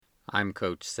I'm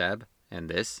Coach Seb, and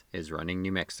this is Running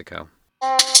New Mexico.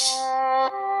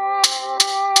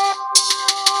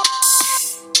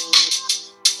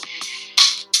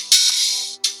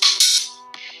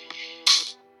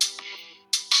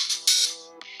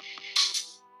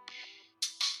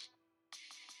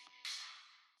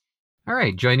 All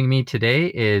right, joining me today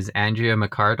is Andrea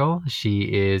McCardle. She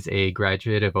is a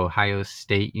graduate of Ohio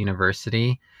State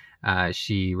University.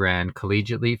 She ran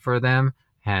collegiately for them,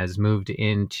 has moved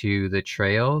into the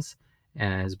trails,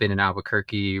 and has been in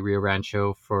Albuquerque, Rio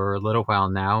Rancho for a little while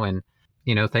now. And,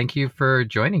 thank you for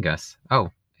joining us. I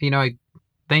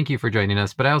thank you for joining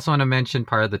us, but I also want to mention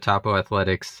part of the Topo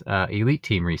Athletics elite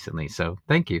team recently. So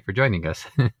thank you for joining us.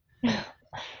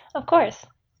 Of course.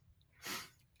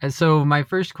 And so my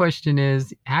first question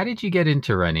is, how did you get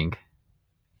into running?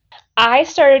 I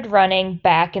started running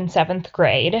back in seventh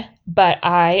grade, but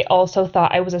I also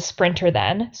thought I was a sprinter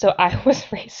then. So I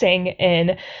was racing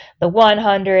in the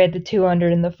 100, the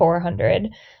 200, and the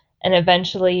 400. And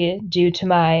eventually, due to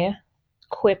my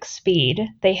quick speed,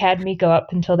 they had me go up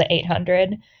until the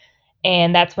 800.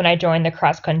 And that's when I joined the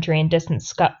cross country and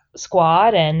distance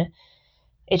squad. And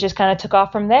it just kind of took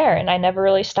off from there. And I never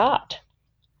really stopped.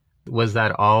 Was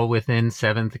that all within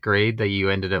seventh grade that you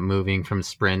ended up moving from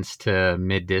sprints to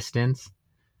mid distance?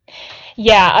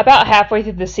 Yeah, about halfway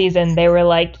through the season, they were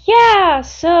like, yeah,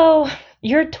 so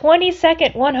your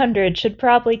 22nd 100 should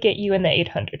probably get you in the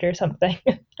 800 or something.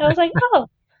 I was like, oh,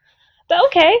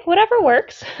 okay, whatever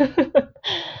works.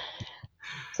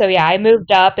 So yeah, I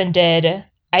moved up and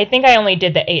I think I only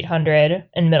did the 800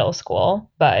 in middle school,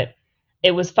 but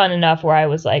it was fun enough where I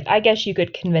was like, I guess you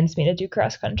could convince me to do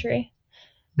cross country.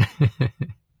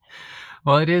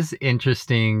 Well, it is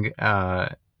interesting,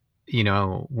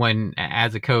 when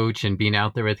as a coach and being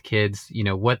out there with kids,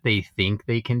 what they think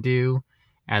they can do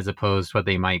as opposed to what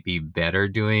they might be better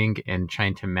doing and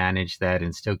trying to manage that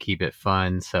and still keep it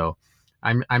fun. So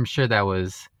I'm sure that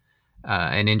was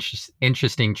an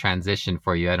interesting transition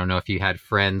for you. I don't know if you had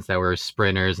friends that were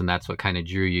sprinters and that's what kind of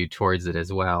drew you towards it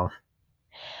as well.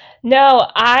 No,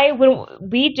 when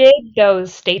we did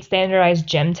those state standardized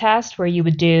gym tests where you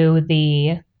would do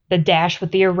the dash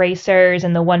with the erasers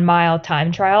and the 1 mile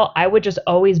time trial, I would just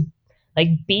always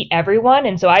like beat everyone,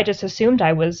 and so I just assumed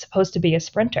I was supposed to be a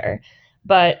sprinter.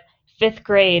 But fifth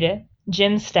grade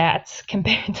gym stats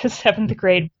compared to seventh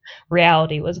grade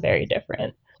reality was very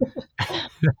different.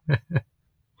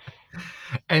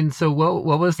 And so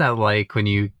what was that like when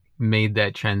you made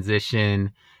that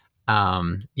transition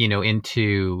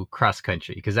into cross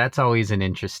country? Because that's always an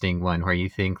interesting one where you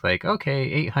think like, okay,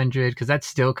 800, because that's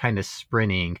still kind of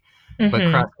sprinting, but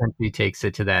cross Hmm. country takes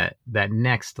it to that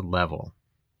next level.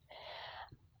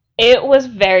 It was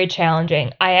very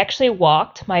challenging. I actually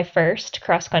walked my first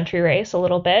cross country race a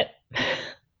little bit.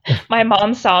 My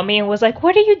mom saw me and was like,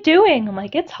 "What are you doing?" I'm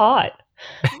like, "It's hot.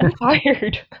 I'm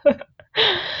tired."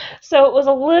 So it was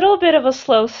a little bit of a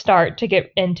slow start to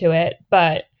get into it,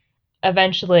 but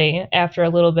eventually, after a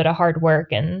little bit of hard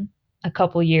work and a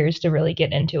couple years to really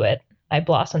get into it, I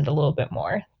blossomed a little bit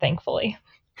more, thankfully.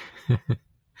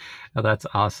 Oh, that's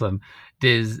awesome.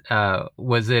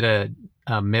 Was it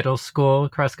a middle school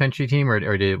cross country team,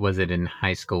 or was it in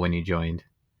high school when you joined?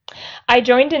 I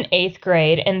joined in eighth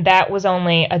grade, and that was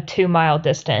only a 2 mile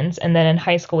distance. And then in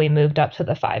high school, we moved up to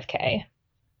the 5K.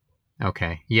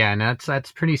 Okay, yeah, and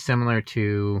that's pretty similar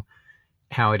to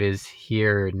how it is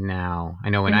here now. I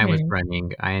know when I was Hmm.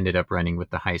 running, I ended up running with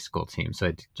the high school team, so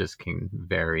it just can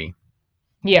vary.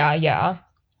 Yeah, yeah.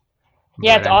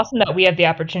 Yeah, But it's awesome that we have the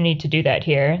opportunity to do that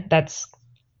here. That's,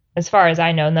 as far as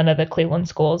I know, none of the Cleveland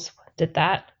schools did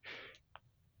that.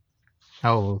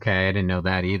 oh, okay, I didn't know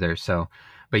that either. So,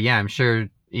 but yeah, I'm sure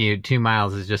 2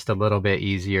 miles is just a little bit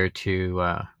easier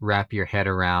to wrap your head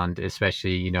around,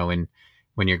 especially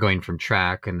when you're going from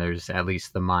track and there's at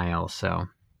least the mile. So,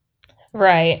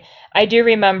 Right. I do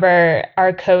remember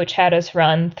our coach had us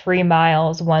run 3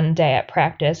 miles one day at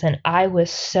practice, and I was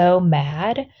so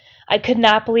mad. I could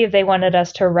not believe they wanted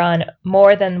us to run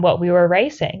more than what we were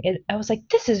racing. I was like,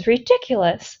 this is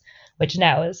ridiculous, which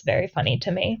now is very funny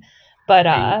to me. But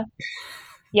I,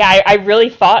 yeah, I really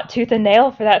fought tooth and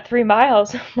nail for that 3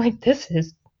 miles. I'm like, this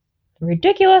is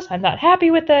ridiculous. I'm not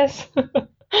happy with this.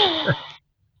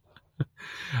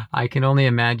 I can only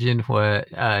imagine what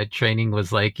training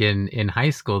was like in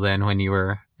high school then when you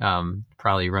were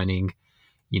probably running,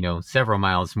 several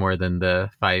miles more than the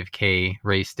 5K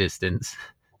race distance.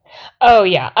 Oh,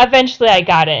 yeah. Eventually I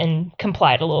got it and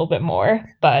complied a little bit more.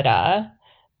 But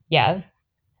yeah,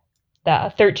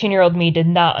 the 13-year-old me did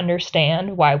not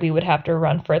understand why we would have to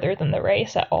run further than the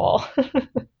race at all.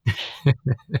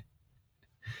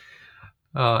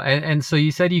 And so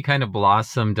you said you kind of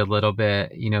blossomed a little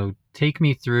bit. Take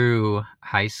me through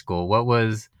high school. What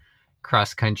was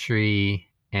cross country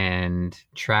and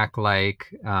track like,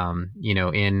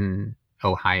 in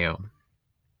Ohio?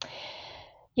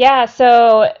 Yeah,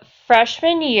 so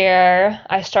freshman year,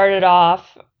 I started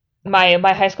off. My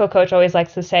high school coach always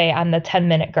likes to say I'm the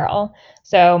 10-minute girl.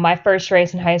 So my first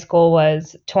race in high school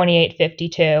was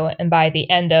 28:52, and by the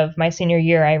end of my senior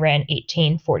year, I ran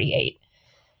 18:48.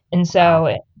 And Wow. so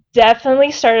it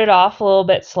definitely started off a little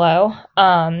bit slow.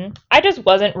 I just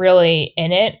wasn't really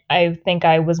in it. I think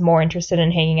I was more interested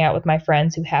in hanging out with my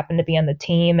friends who happened to be on the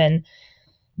team and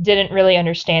didn't really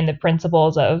understand the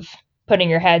principles of putting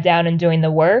your head down and doing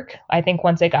the work. I think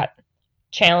once it got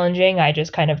challenging, I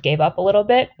just kind of gave up a little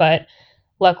bit. But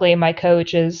luckily, my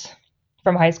coach is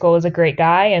from high school was a great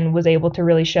guy and was able to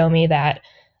really show me that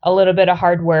a little bit of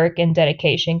hard work and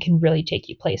dedication can really take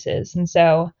you places. And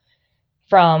so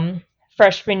from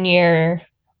freshman year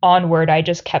onward, I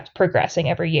just kept progressing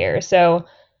every year. So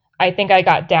I think I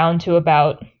got down to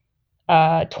about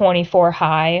 24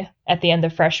 high at the end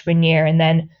of freshman year, and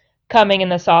then coming in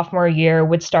the sophomore year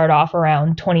would start off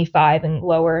around 25 and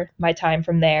lower my time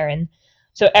from there. And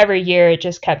so every year it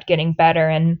just kept getting better.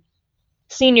 And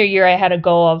senior year, I had a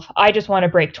goal of I just want to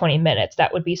break 20 minutes.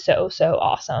 That would be so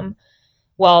awesome.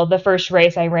 Well, the first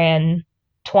race I ran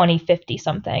 20:50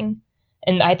 something.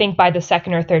 And I think by the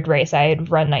second or third race, I had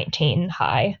run 19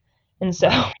 high. And so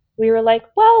Wow. we were like,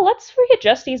 well, let's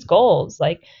readjust these goals.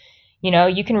 Like,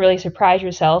 you can really surprise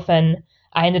yourself. And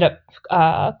I ended up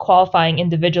qualifying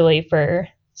individually for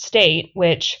state,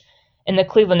 which in the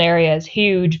Cleveland area is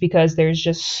huge because there's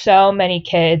just so many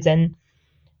kids. And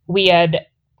we had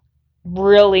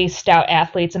really stout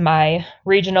athletes in my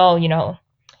regional,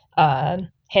 uh,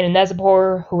 Hannah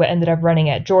Nezapor, who ended up running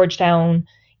at Georgetown.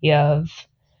 You have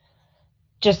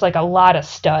just like a lot of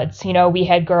studs. We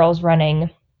had girls running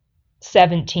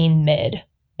 17 mid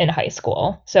in high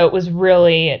school. So it was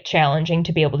really challenging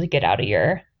to be able to get out of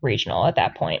your regional at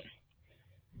that point.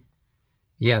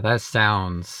 Yeah, that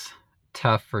sounds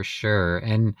tough for sure.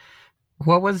 And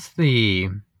what was the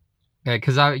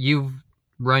because you've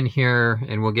run here,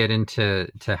 and we'll get into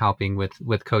helping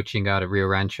with coaching out of Rio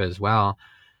Rancho as well.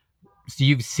 So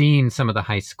you've seen some of the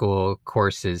high school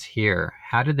courses here.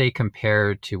 How did they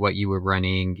compare to what you were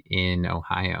running in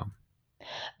Ohio?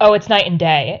 Oh, it's night and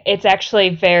day. It's actually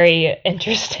very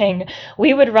interesting.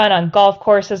 We would run on golf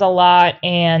courses a lot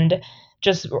and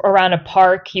just around a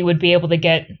park, you would be able to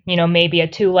get, maybe a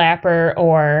two lapper,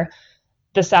 or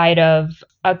the side of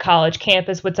a college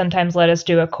campus would sometimes let us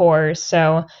do a course.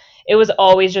 So it was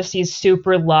always just these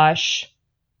super lush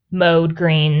mowed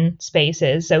green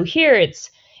spaces. So here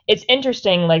it's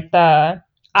interesting. Like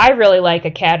I really like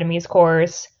Academy's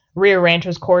course. Rio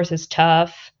Rancho's course is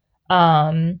tough.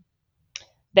 Um,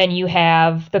 then you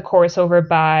have the course over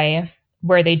by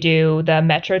where they do the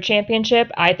Metro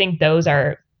Championship. I think those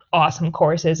are awesome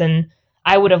courses, and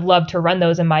I would have loved to run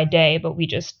those in my day, but we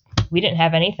didn't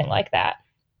have anything like that.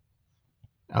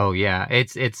 Oh yeah,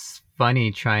 it's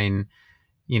funny trying,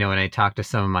 when I talk to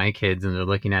some of my kids and they're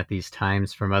looking at these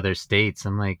times from other states,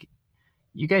 I'm like,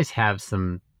 you guys have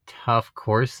some tough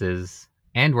courses,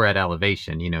 and we're at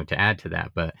elevation, to add to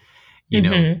that. But, you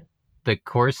know, Hmm. the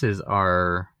courses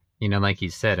are, like you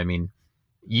said, I mean,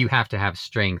 you have to have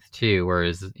strength too.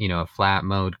 Whereas, a flat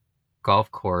mode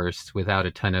golf course without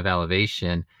a ton of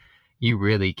elevation, you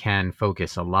really can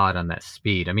focus a lot on that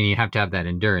speed. I mean, you have to have that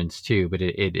endurance too, but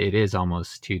it is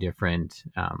almost two different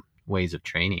ways of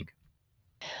training.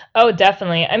 Oh,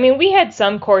 definitely. I mean, we had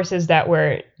some courses that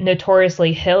were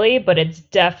notoriously hilly, but it's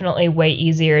definitely way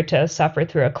easier to suffer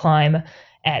through a climb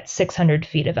at 600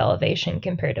 feet of elevation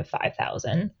compared to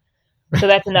 5,000. So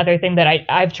that's another thing that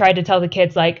I've tried to tell the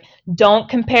kids, like, don't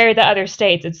compare the other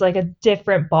states. It's like a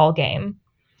different ball game.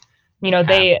 Ab-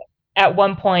 They at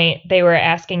one point they were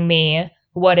asking me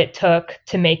what it took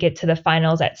to make it to the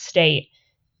finals at state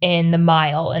in the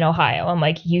mile in Ohio. I'm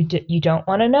like, you don't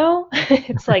want to know?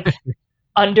 It's like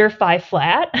under 5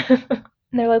 flat.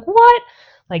 And they're like, what?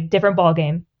 Like, different ball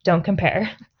game. Don't compare.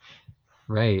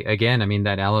 right. Again, I mean,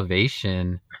 that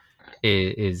elevation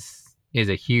is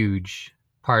a huge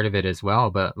part of it as well.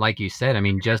 But like you said, I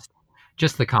mean, just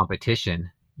the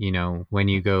competition. When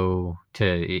you go to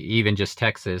even just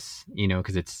Texas,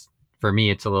 because it's for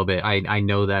me, it's a little bit. I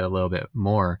know that a little bit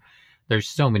more. There's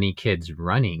so many kids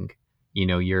running.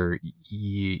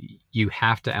 You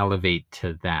have to elevate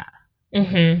to that.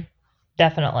 Hmm.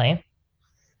 Definitely.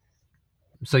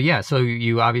 So yeah, so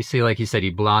you obviously, like you said,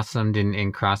 you blossomed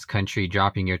in cross country,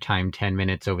 dropping your time 10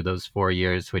 minutes over those 4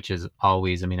 years, which is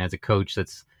always, I mean, as a coach,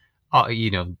 that's all,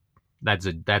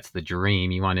 that's the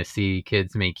dream. You want to see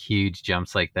kids make huge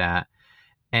jumps like that.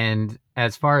 And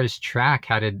as far as track,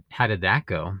 how did that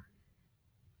go?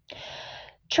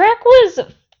 Track was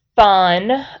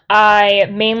fun. I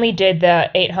mainly did the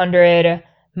 800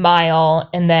 mile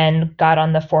and then got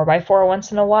on the 4x4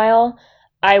 once in a while.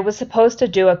 I was supposed to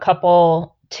do a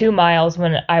couple 2 miles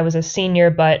when I was a senior,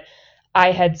 but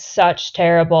I had such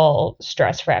terrible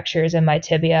stress fractures in my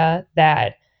tibia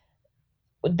that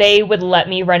they would let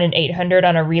me run an 800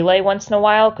 on a relay once in a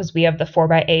while because we have the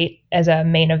 4x8 as a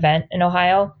main event in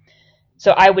Ohio.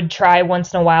 So I would try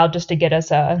once in a while just to get us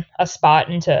a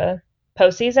spot into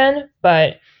postseason,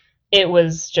 but it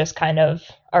was just kind of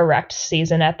a wrecked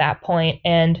season at that point.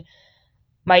 And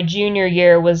my junior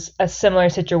year was a similar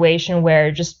situation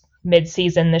where just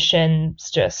mid-season the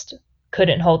shins just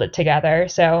couldn't hold it together.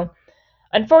 So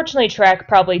unfortunately, track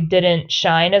probably didn't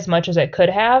shine as much as it could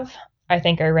have. I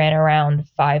think I ran around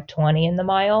 5:20 in the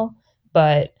mile,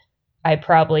 but I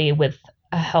probably, with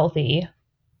a healthy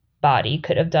body,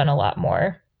 could have done a lot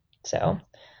more. So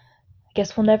I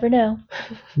guess we'll never know.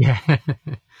 Yeah.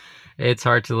 It's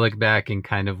hard to look back and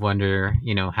kind of wonder,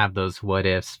 have those what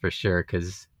ifs for sure.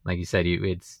 Because, like you said,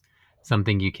 it's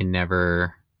something you can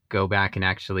never go back and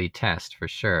actually test for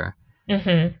sure.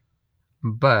 Hmm.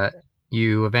 But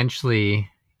you eventually,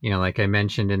 like I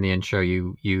mentioned in the intro,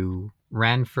 you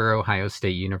ran for Ohio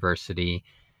State University.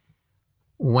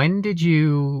 When did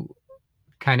you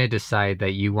kind of decide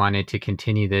that you wanted to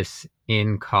continue this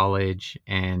in college,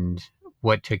 and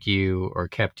what took you or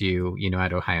kept you,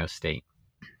 at Ohio State?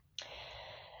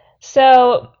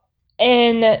 So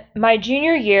in my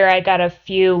junior year, I got a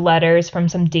few letters from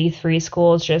some D3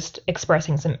 schools just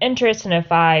expressing some interest, and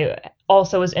if I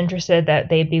also was interested, that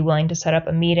they'd be willing to set up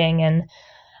a meeting. And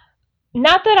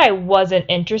not that I wasn't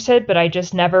interested, but I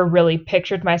just never really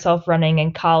pictured myself running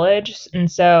in college.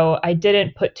 And so I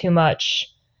didn't put too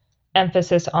much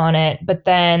emphasis on it. But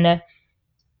then,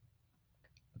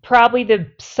 probably the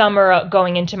summer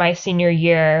going into my senior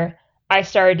year, I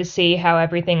started to see how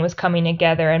everything was coming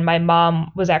together. And my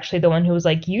mom was actually the one who was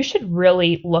like, you should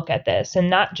really look at this, and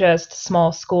not just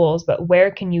small schools, but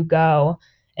where can you go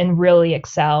and really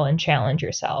excel and challenge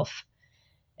yourself.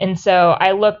 And so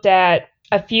I looked at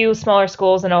a few smaller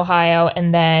schools in Ohio,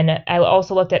 and then I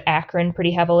also looked at Akron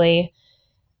pretty heavily.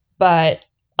 But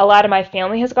a lot of my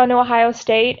family has gone to Ohio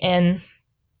State, and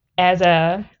as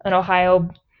an Ohio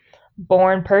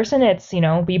born person, it's,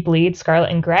 we bleed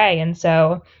scarlet and gray. And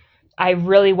so I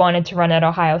really wanted to run at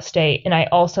Ohio State. And I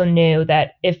also knew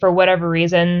that if for whatever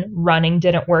reason running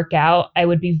didn't work out, I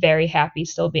would be very happy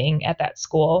still being at that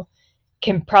school,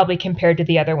 probably compared to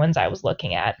the other ones I was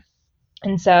looking at.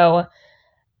 And so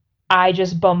I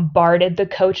just bombarded the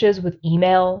coaches with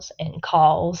emails and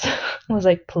calls. I was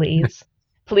like, please,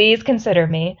 please consider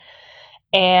me.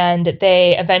 And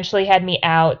they eventually had me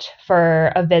out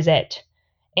for a visit,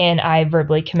 and I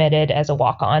verbally committed as a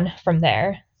walk on from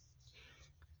there.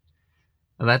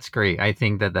 Well, that's great. I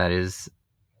think that is,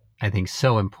 I think,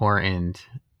 so important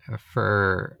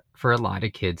for a lot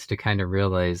of kids to kind of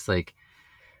realize, like,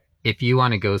 if you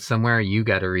want to go somewhere, you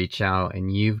got to reach out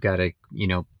and you've got to,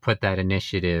 put that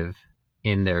initiative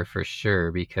in there for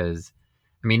sure. Because,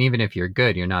 I mean, even if you're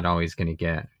good, you're not always going to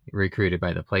get recruited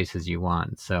by the places you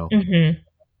want. So Hmm.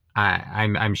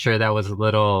 I'm sure that was a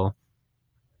little,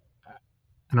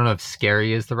 I don't know if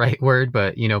scary is the right word,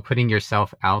 but putting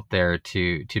yourself out there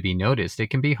to be noticed, it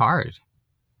can be hard.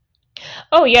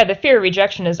 Oh, yeah, the fear of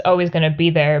rejection is always going to be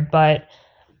there, but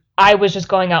I was just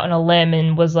going out on a limb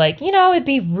and was like, it'd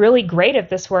be really great if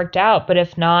this worked out, but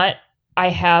if not, I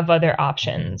have other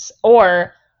options.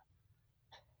 Or,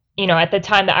 at the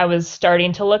time that I was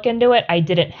starting to look into it, I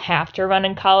didn't have to run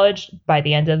in college. By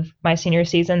the end of my senior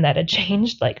season, that had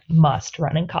changed, like, must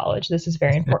run in college. This is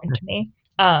very important to me.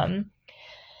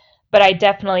 But I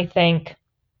definitely think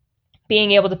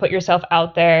being able to put yourself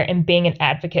out there and being an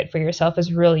advocate for yourself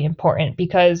is really important,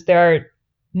 because there are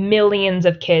millions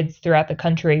of kids throughout the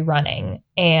country running,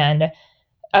 and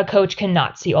a coach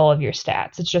cannot see all of your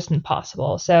stats. It's just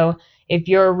impossible. So if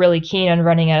you're really keen on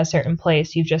running at a certain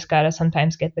place, you've just got to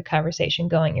sometimes get the conversation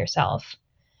going yourself.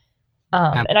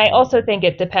 And I also Absolutely. think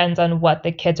it depends on what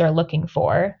the kids are looking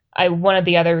for. One of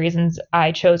the other reasons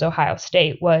I chose Ohio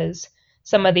State was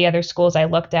some of the other schools I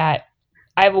looked at,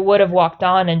 I would have walked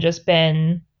on and just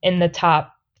been in the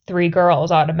top three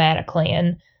girls automatically.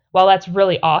 And while that's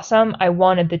really awesome, I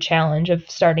wanted the challenge of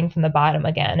starting from the bottom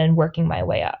again and working my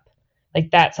way up.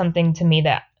 Like, that's something to me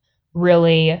that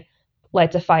really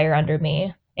lights a fire under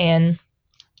me. And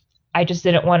I just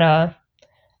didn't want to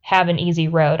have an easy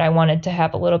road. I wanted to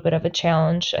have a little bit of a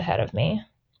challenge ahead of me.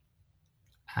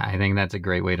 I think that's a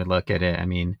great way to look at it. I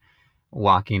mean,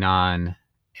 walking on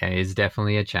is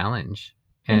definitely a challenge.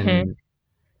 Hmm. And,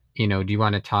 do you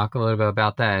want to talk a little bit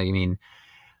about that? I mean,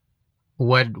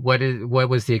 what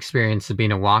was the experience of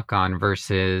being a walk on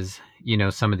versus,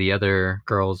 some of the other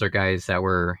girls or guys that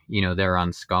were, there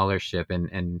on scholarship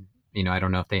and I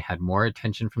don't know if they had more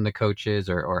attention from the coaches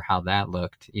or how that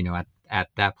looked, at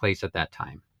that place at that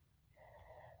time.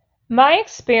 My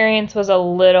experience was a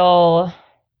little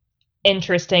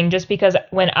interesting just because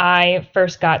when I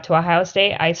first got to Ohio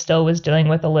State, I still was dealing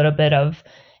with a little bit of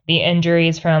the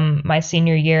injuries from my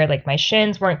senior year. Like my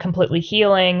shins weren't completely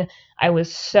healing. I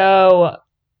was so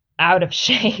out of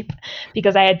shape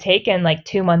because I had taken like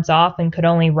 2 months off and could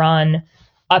only run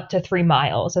up to 3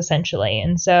 miles essentially.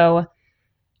 And so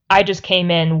I just came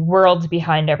in worlds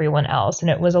behind everyone else and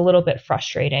it was a little bit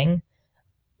frustrating.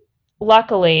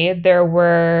 Luckily, I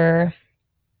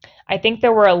think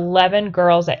there were 11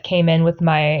 girls that came in with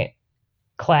my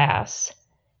class,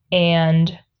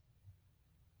 and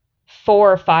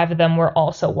 4 or 5 of them were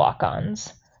also walk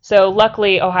ons. So,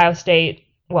 luckily, Ohio State,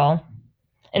 well,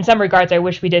 in some regards, I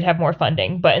wish we did have more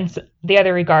funding, but in the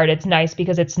other regard, it's nice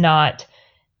because it's not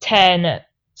 10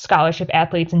 scholarship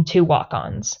athletes and 2 walk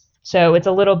ons. So, it's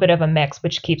a little bit of a mix,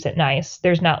 which keeps it nice.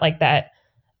 There's not like that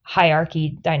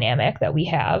hierarchy dynamic that we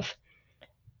have.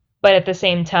 But at the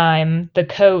same time, the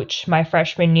coach my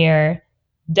freshman year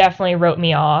definitely wrote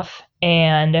me off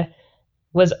and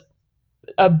was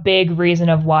a big reason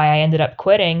of why I ended up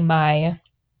quitting my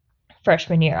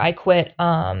freshman year. I quit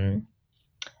around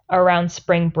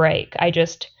spring break. I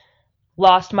just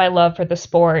lost my love for the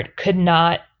sport, could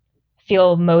not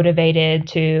feel motivated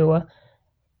to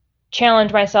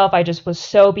challenge myself. I just was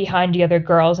so behind the other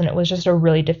girls, and it was just a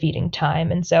really defeating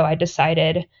time. And so I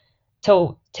decided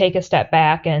to take a step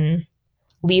back and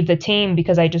leave the team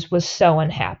because I just was so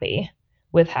unhappy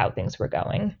with how things were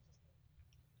going.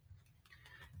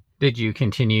 Did you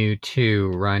continue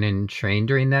to run and train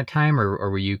during that time, or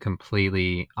were you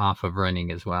completely off of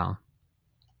running as well?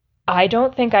 I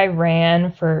don't think I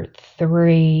ran for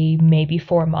 3, maybe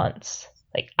 4 months.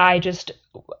 Like, I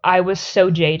was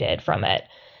so jaded from it.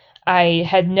 I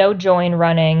had no joy in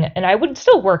running, and I would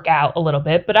still work out a little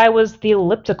bit, but I was the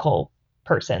elliptical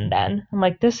person then. I'm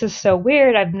like, this is so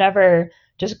weird. I've never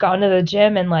just gone to the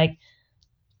gym and like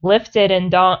lifted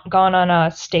and gone on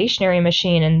a stationary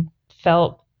machine and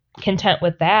felt content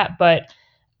with that. But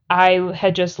I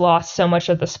had just lost so much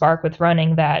of the spark with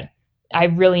running that I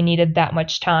really needed that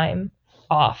much time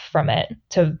off from it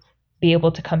to be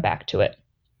able to come back to it.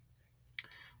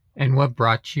 And what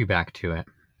brought you back to it?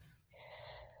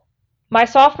 My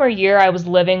sophomore year, I was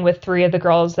living with 3 of the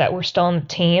girls that were still on the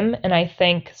team, and I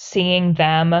think seeing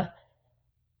them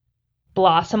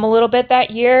blossom a little bit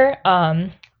that year,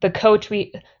 the coach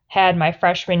we had my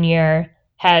freshman year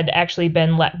had actually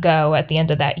been let go at the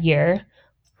end of that year.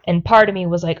 And part of me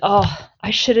was like, oh,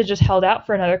 I should have just held out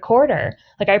for another quarter.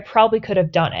 Like, I probably could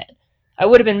have done it. I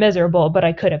would have been miserable, but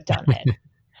I could have done it.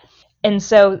 And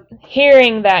so,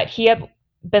 hearing that he had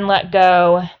been let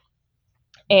go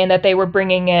and that they were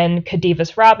bringing in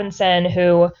Kadivas Robinson,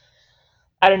 who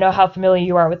I don't know how familiar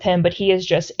you are with him, but he is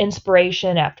just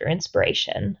inspiration after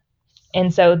inspiration.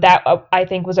 And so, that I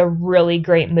think was a really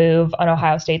great move on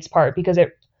Ohio State's part because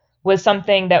it was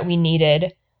something that we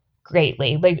needed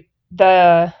greatly. Like,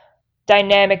 the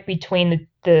dynamic between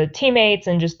the teammates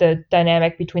and just the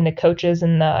dynamic between the coaches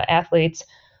and the athletes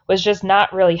was just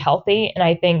not really healthy. And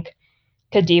I think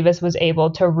Kadivas was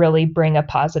able to really bring a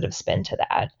positive spin to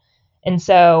that. And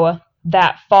so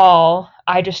that fall,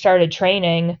 I just started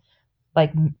training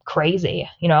like crazy.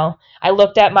 I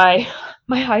looked at my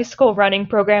my high school running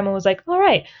program and was like, all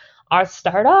right, I'll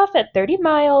start off at 30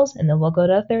 miles and then we'll go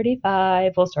to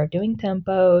 35. We'll start doing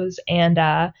tempos. And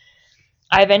I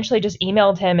eventually just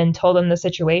emailed him and told him the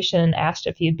situation and asked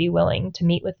if he'd be willing to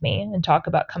meet with me and talk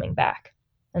about coming back.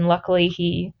 And luckily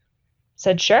he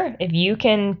said, sure, if you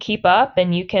can keep up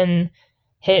and you can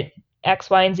hit X,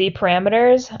 Y, and Z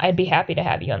parameters, I'd be happy to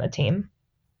have you on the team.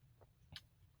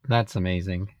 That's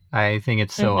amazing. I think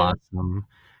it's so Mm-hmm. awesome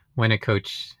when a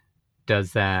coach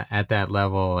does that at that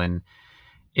level and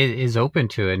is open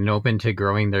to it and open to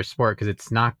growing their sport because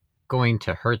it's not going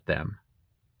to hurt them.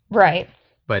 Right.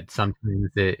 But sometimes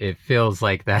it feels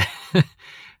like that.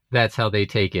 That's how they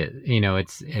take it.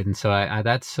 It's and so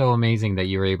that's so amazing that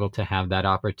you were able to have that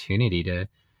opportunity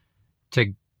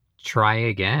to try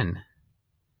again.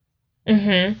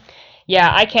 Mm-hmm.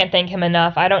 Yeah, I can't thank him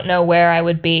enough. I don't know where I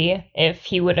would be if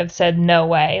he would have said no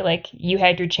way. Like, you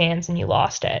had your chance and you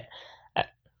lost it. Uh,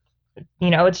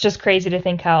 it's just crazy to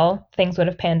think how things would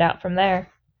have panned out from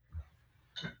there.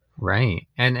 Right.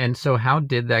 And so how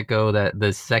did that go that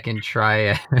the second try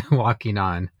at walking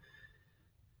on?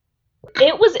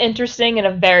 It was interesting in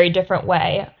a very different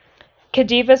way.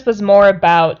 Cadivas was more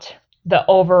about the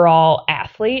overall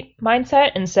athlete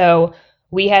mindset. And so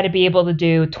we had to be able to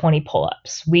do 20 pull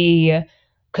ups. We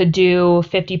could do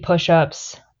 50 push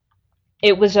ups.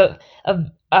 It was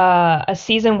a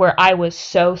season where I was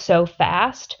so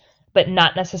fast, but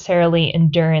not necessarily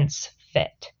endurance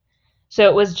fit. So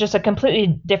it was just a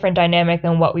completely different dynamic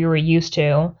than what we were used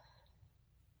to.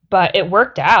 But it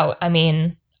worked out. I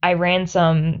mean, I ran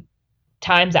some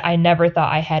times that I never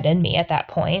thought I had in me at that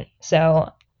point.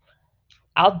 So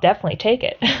I'll definitely take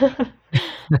it.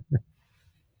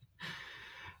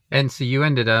 And so you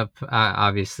ended up,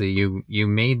 obviously, you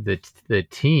made the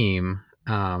team.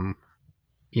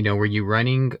 Were you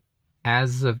running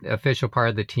as an official part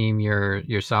of the team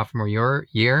your sophomore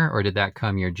year, or did that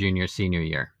come your junior senior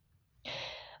year?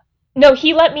 No,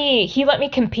 he let me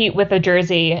compete with a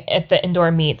jersey at the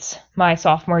indoor meets my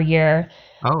sophomore year,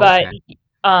 Oh, but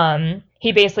okay.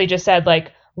 he basically just said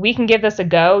like we can give this a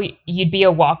go. You'd be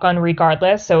a walk on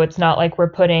regardless, so it's not like we're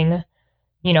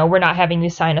not having to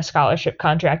sign a scholarship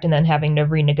contract and then having to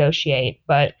renegotiate.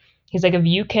 But he's like if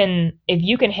you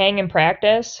can hang in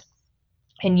practice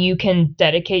and you can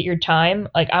dedicate your time,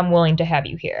 like I'm willing to have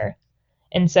you here.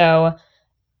 And so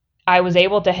I was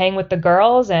able to hang with the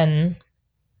girls and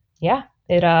yeah,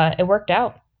 it worked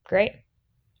out great.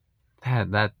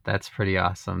 That's pretty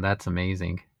awesome. That's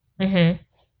amazing. Hmm.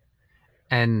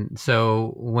 And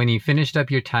so when you finished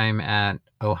up your time at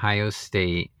Ohio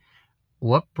State,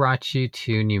 what brought you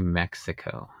to New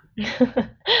Mexico?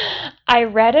 I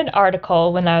read an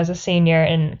article when I was a senior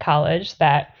in college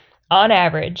that on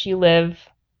average you live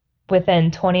within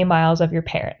 20 miles of your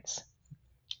parents.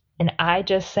 And I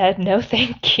just said no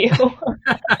thank you.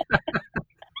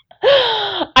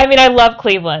 I mean, I love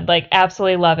Cleveland, like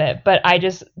absolutely love it, but I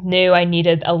just knew I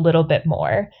needed a little bit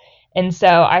more. And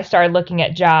so I started looking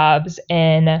at jobs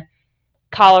in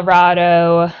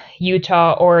Colorado,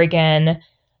 Utah, Oregon,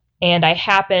 and I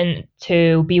happened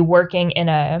to be working in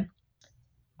a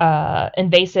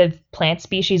invasive plant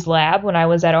species lab when I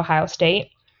was at Ohio State,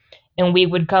 and we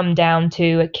would come down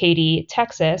to Katy,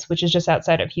 Texas, which is just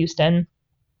outside of Houston,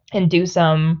 and do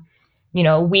some,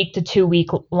 week to 2 week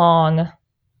long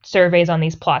surveys on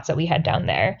these plots that we had down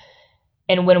there.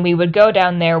 And when we would go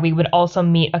down there, we would also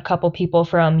meet a couple people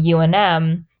from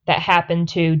UNM that happened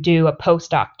to do a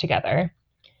postdoc together.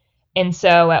 And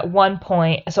so at one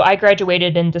point, so I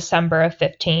graduated in December of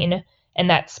 15. And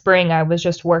that spring, I was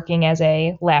just working as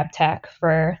a lab tech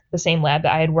for the same lab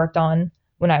that I had worked on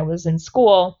when I was in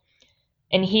school.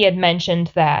 And he had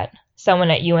mentioned that someone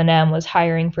at UNM was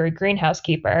hiring for a greenhouse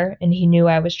keeper, and he knew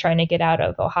I was trying to get out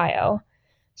of Ohio.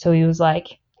 So he was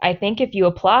like, I think if you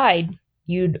applied,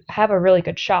 you'd have a really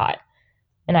good shot.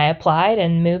 And I applied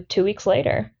and moved 2 weeks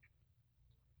later.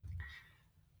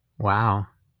 Wow.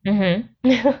 Hmm.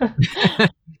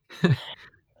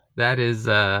 That is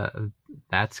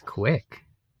that's quick.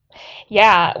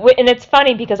 Yeah, and it's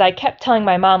funny because I kept telling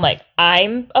my mom like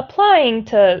I'm applying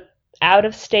to out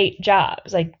of state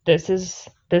jobs. Like this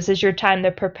is your time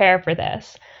to prepare for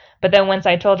this. But then once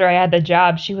I told her I had the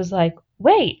job, she was like,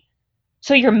 "Wait,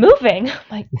 so you're moving?" I'm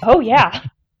like, "Oh yeah.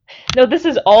 No, this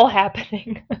is all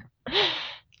happening."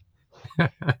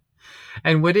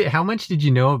 And how much did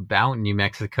you know about New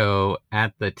Mexico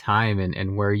at the time,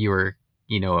 and where you were,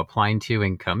 applying to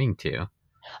and coming to?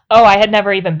 Oh, I had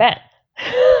never even been.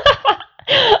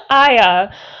 I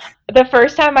The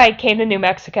first time I came to New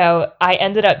Mexico, I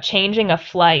ended up changing a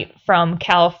flight from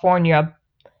California,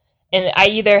 and I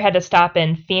either had to stop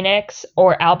in Phoenix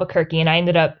or Albuquerque, and I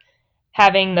ended up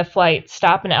having the flight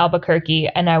stop in Albuquerque,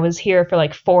 and I was here for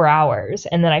like 4 hours,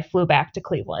 and then I flew back to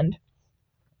Cleveland.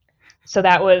 So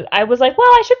I was like, well,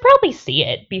 I should probably see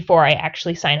it before I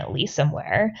actually sign a lease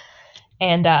somewhere.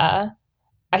 And I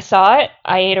saw it.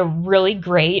 I ate a really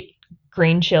great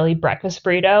green chili breakfast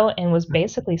burrito and was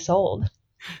basically sold.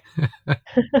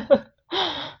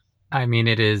 I mean,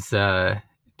 it is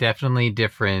definitely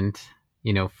different,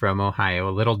 from Ohio,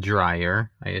 a little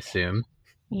drier, I assume.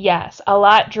 Yes, a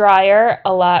lot drier,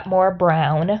 a lot more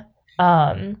brown.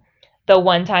 Um, the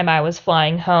one time I was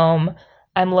flying home,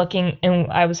 I'm looking, and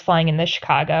I was flying in the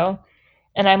Chicago,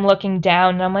 and I'm looking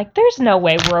down, and I'm like, there's no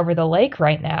way we're over the lake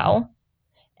right now.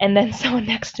 And then someone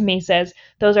next to me says,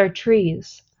 those are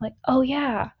trees. I'm like, oh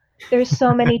yeah, there's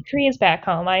so many trees back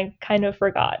home. I kind of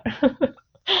forgot.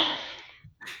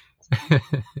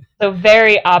 So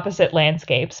very opposite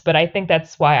landscapes, but I think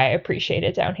that's why I appreciate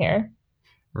it down here.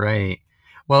 Right.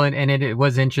 Well, and it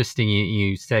was interesting.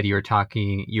 You said you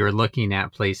were looking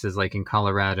at places like in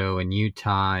Colorado and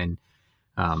Utah and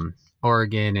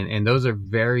Oregon, and those are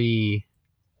very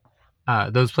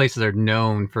those places are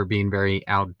known for being very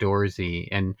outdoorsy,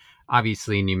 and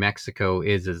obviously New Mexico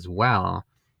is as well.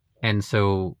 And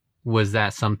so, was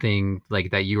that something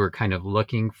like that you were kind of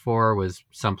looking for? Was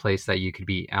someplace that you could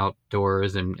be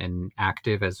outdoors and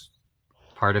active as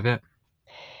part of it?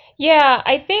 Yeah,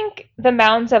 I think the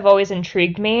mountains have always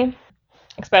intrigued me,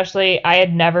 especially I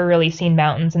had never really seen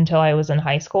mountains until I was in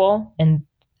high school, and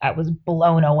I was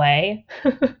blown away.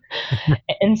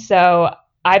 And so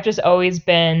I've just always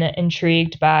been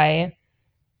intrigued by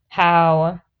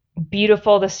how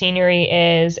beautiful the scenery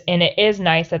is, and it is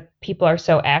nice that people are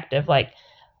so active. Like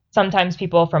sometimes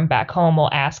people from back home will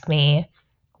ask me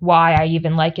why I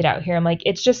even like it out here. I'm like,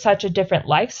 it's just such a different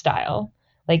lifestyle.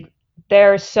 Like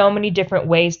there are so many different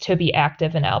ways to be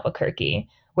active in Albuquerque.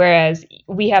 Whereas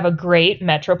we have a great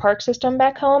metro park system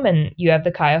back home and you have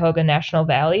the Cuyahoga National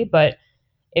Valley, but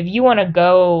if you want to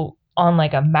go on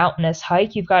like a mountainous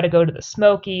hike, you've got to go to the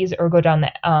Smokies or go down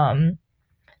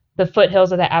the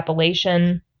foothills of the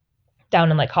Appalachian,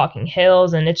 down in like Hocking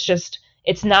Hills, and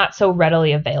it's not so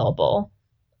readily available.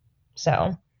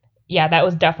 So, yeah, that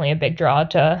was definitely a big draw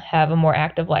to have a more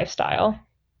active lifestyle.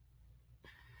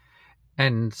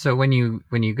 And so when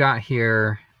you got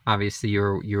here, obviously you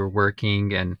were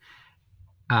working, and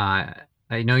uh,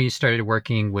 I know you started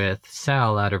working with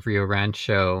Sal out of Rio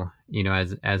Rancho,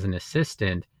 as an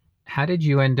assistant. How did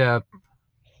you end up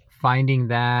finding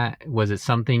that? Was it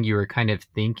something you were kind of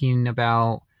thinking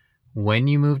about when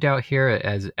you moved out here,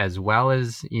 as well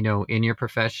as in your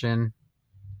profession?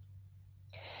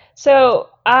 So,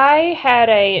 I had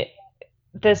a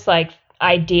this like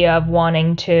idea of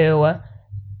wanting to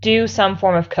do some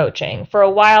form of coaching. For a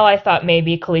while I thought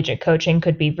maybe collegiate coaching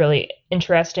could be really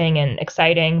interesting and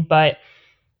exciting, but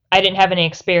I didn't have any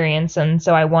experience, and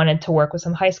so I wanted to work with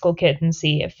some high school kids and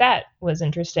see if that was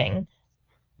interesting.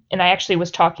 And I actually was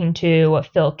talking to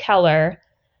Phil Keller,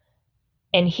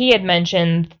 and he had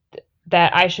mentioned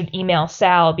that I should email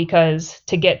Sal because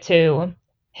to get to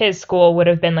his school would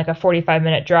have been like a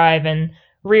 45-minute drive, and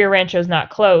Rio Rancho's not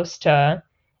close to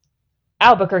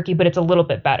Albuquerque, but it's a little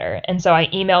bit better. And so I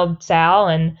emailed Sal,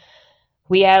 and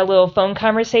we had a little phone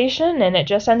conversation, and it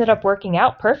just ended up working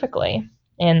out perfectly.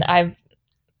 And I've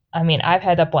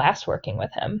had a blast working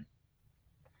with him.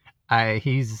 I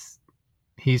he's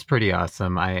pretty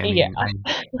awesome. I Yeah. mean,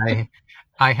 I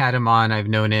I had him on. I've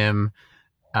known him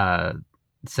uh,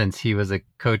 since he was a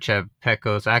coach at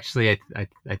Pecos. Actually,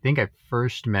 I think I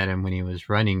first met him when he was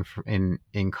running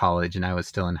in college, and I was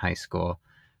still in high school.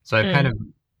 So I've kind Mm. of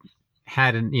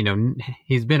had,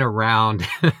 he's been around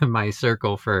my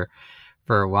circle for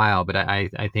a while, but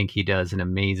I think he does an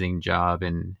amazing job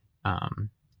in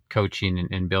coaching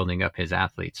and building up his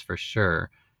athletes for sure.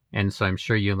 And so I'm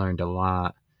sure you learned a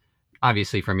lot,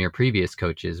 obviously from your previous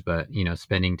coaches, but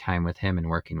spending time with him and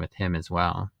working with him as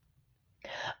well.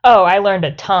 Oh, I learned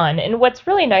a ton. And what's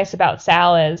really nice about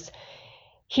Sal is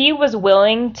he was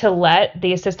willing to let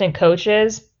the assistant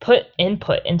coaches put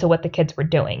input into what the kids were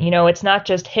doing. It's not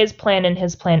just his plan and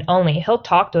his plan only. He'll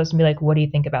talk to us and be like, what do you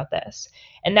think about this?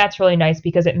 And that's really nice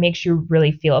because it makes you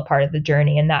really feel a part of the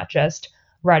journey and not just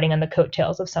riding on the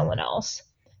coattails of someone else.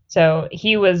 So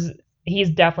he's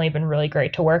definitely been really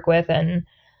great to work with, and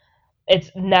it's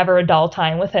never a dull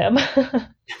time with him.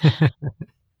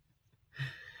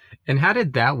 And how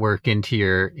did that work into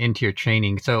your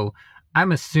training? So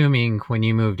I'm assuming when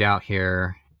you moved out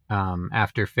here,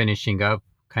 after finishing up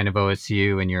kind of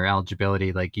OSU and your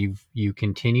eligibility, like you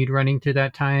continued running through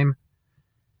that time.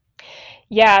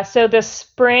 Yeah, so the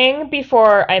spring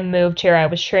before I moved here, I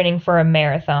was training for a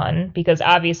marathon because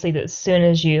obviously, as soon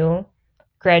as you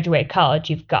graduate college,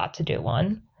 you've got to do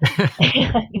one.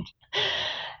 And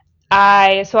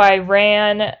I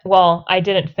ran, well, I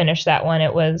didn't finish that one.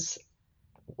 It was,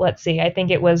 let's see, I think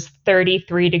it was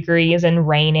 33 degrees and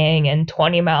raining and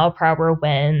 20-mile-per-hour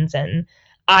winds, and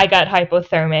I got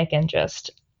hypothermic and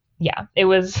just, yeah, it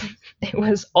was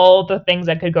all the things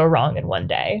that could go wrong in one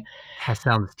day. That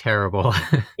sounds terrible.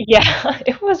 Yeah,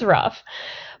 it was rough.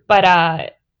 But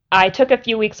I took a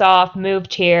few weeks off,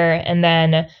 moved here, and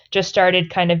then just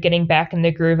started kind of getting back in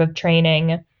the groove of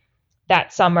training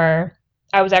that summer.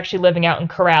 I was actually living out in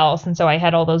Corrales, and so I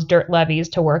had all those dirt levees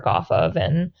to work off of,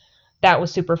 and that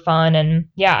was super fun. And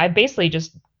yeah, I basically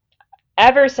just,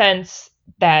 ever since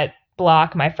that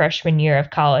block my freshman year of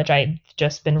college, I've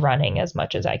just been running as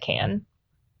much as I can.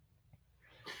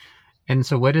 And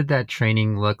so what did that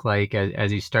training look like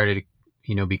as you started,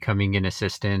 becoming an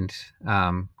assistant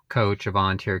coach, a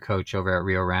volunteer coach over at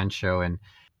Rio Rancho? And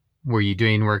were you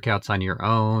doing workouts on your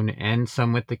own and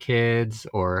some with the kids,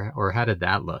 or how did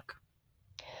that look?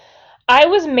 I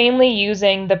was mainly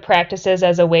using the practices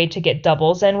as a way to get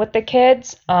doubles in with the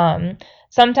kids.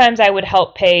 Sometimes I would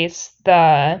help pace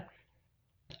the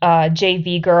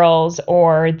JV girls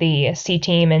or the C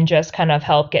team and just kind of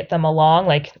help get them along.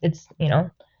 Like it's,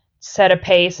 set a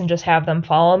pace and just have them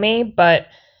follow me. But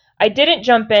I didn't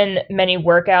jump in many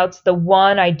workouts. The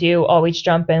one I do always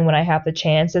jump in when I have the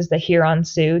chance is the Huron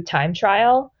Sioux time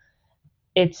trial.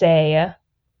 It's a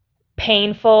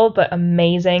painful but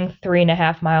amazing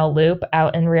 3.5 mile loop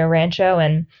out in Rio Rancho,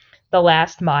 and the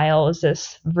last mile is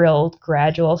this real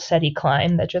gradual, steady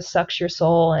climb that just sucks your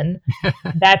soul, and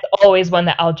that's always one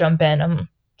that I'll jump in.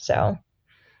 So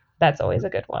that's always a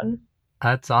good one.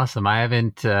 That's awesome. I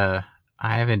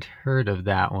haven't heard of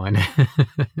that one.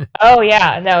 Oh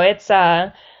yeah, no, it's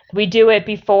we do it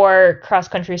before cross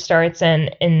country starts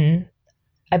in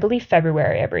I believe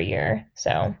February every year.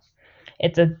 So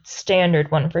it's a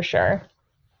standard one for sure.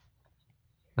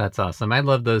 That's awesome. I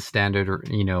love those standard,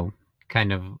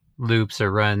 kind of loops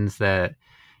or runs that,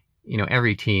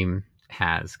 every team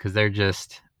has, because they're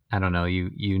just, I don't know,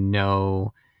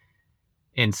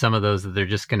 in some of those that they're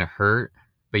just going to hurt,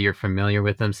 but you're familiar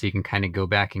with them, so you can kind of go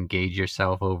back and gauge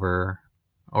yourself over,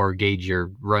 or gauge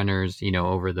your runners,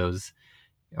 over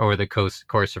the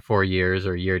course of 4 years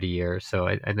or year to year. So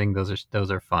I think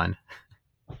those are fun.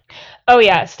 Oh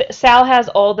yeah, Sal has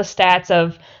all the stats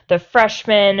of the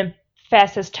freshman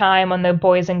fastest time on the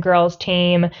boys and girls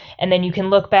team, and then you can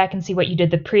look back and see what you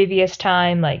did the previous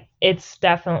time. Like it's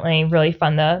definitely really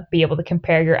fun to be able to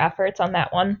compare your efforts on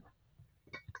that one.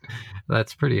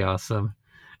 That's pretty awesome.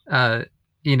 Uh,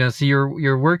 so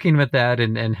you're working with that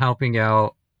and helping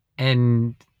out,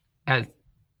 and at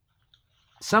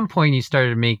some point you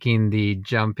started making the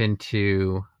jump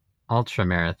into ultra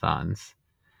marathons.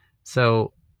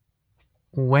 So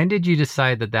when did you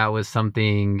decide that that was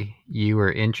something you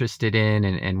were interested in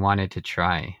and wanted to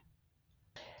try?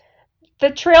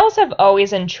 The trails have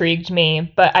always intrigued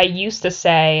me, but I used to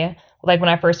say, like when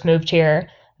I first moved here,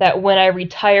 that when I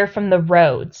retire from the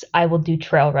roads, I will do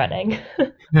trail running.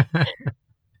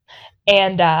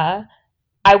 And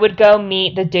I would go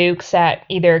meet the Dukes at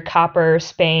either Copper or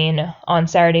Spain on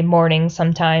Saturday mornings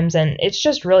sometimes, and it's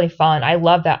just really fun. I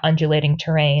love that undulating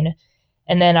terrain.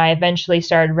 And then I eventually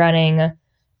started running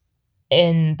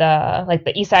in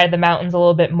the east side of the mountains a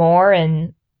little bit more,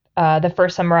 and the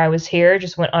first summer I was here,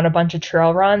 just went on a bunch of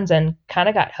trail runs and kind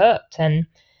of got hooked. And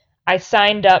I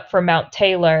signed up for Mount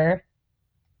Taylor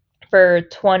for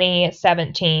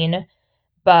 2017,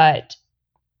 but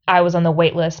I was on the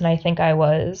wait list and I think I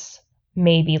was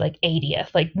maybe like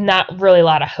 80th, like not really a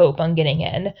lot of hope on getting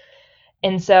in.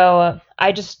 And so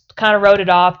I just kind of wrote it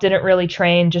off, didn't really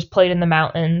train, just played in the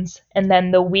mountains. And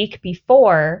then the week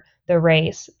before the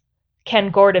race,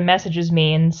 Ken Gordon messages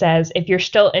me and says, if you're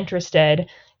still interested,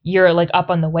 you're like up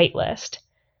on the wait list.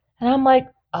 And I'm like,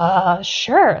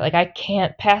 sure. Like I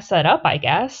can't pass that up, I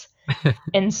guess.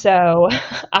 And so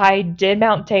I did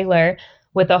Mount Taylor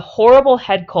with a horrible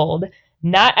head cold,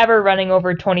 not ever running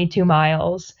over 22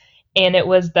 miles. And it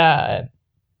was the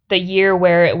year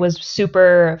where it was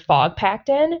super fog packed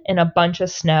in and a bunch of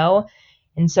snow.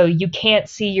 And so you can't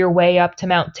see your way up to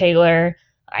Mount Taylor.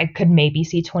 I could maybe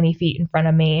see 20 feet in front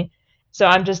of me. So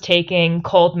I'm just taking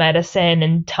cold medicine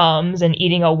and Tums and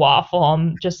eating a waffle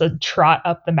on just a trot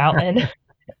up the mountain.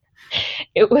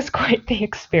 It was quite the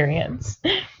experience.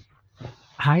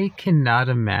 I cannot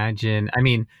imagine. I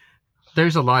mean,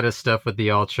 there's a lot of stuff with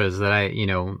the ultras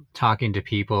that talking to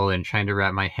people and trying to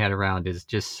wrap my head around is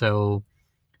just so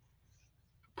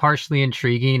partially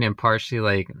intriguing and partially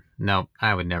like, no,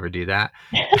 I would never do that.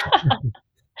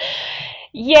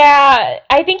 Yeah,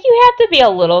 I think you have to be a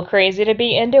little crazy to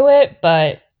be into it,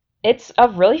 but it's a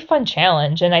really fun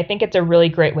challenge, and I think it's a really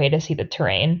great way to see the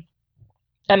terrain.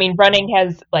 I mean, running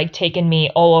has like taken me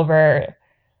all over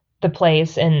the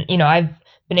place, and I've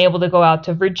been able to go out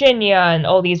to Virginia and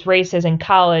all these races in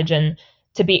college, and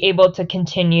to be able to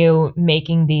continue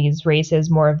making these races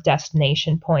more of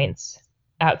destination points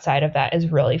outside of that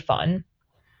is really fun.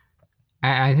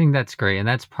 I think that's great, and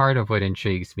that's part of what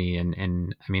intrigues me.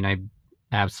 And I mean, I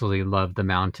absolutely love the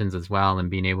mountains as well, and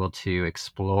being able to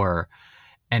explore.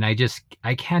 And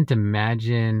I can't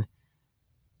imagine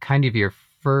kind of your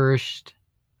first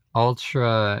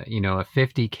ultra, a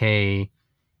 50K,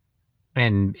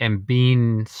 and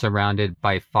being surrounded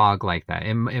by fog like that.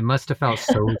 It must have felt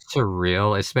so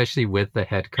surreal, especially with the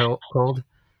head cold.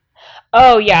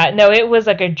 Oh yeah, no, it was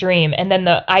like a dream. And then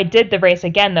I did the race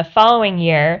again the following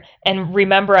year and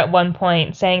remember at one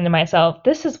point saying to myself,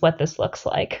 this is what this looks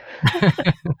like.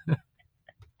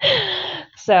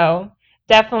 So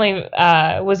definitely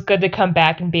was good to come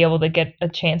back and be able to get a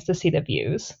chance to see the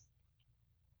views.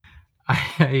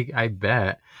 I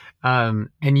bet. And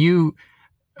you,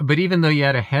 but even though you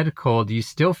had a head cold, you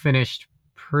still finished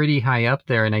pretty high up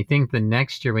there. And I think the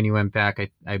next year when you went back,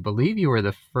 I believe you were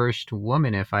the first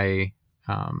woman, if I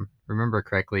remember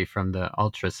correctly, from the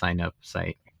Ultra sign up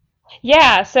site.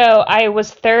 Yeah, so I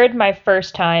was third my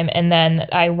first time, and then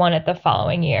I won it the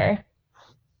following year.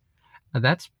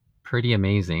 That's pretty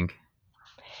amazing.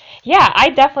 Yeah, I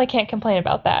definitely can't complain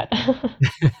about that.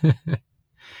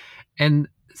 And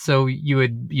so you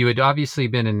had obviously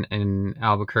been in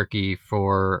Albuquerque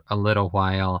for a little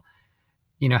while.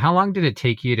 How long did it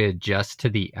take you to adjust to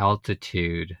the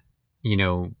altitude, you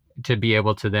know, to be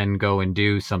able to then go and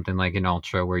do something like an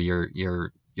ultra where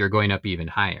you're going up even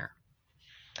higher?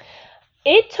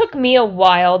 It took me a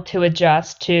while to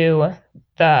adjust to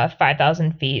the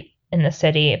 5,000 feet in the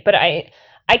city, but I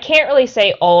can't really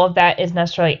say all of that is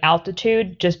necessarily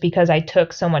altitude just because I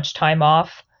took so much time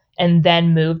off and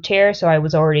then moved here, so I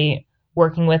was already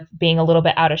working with being a little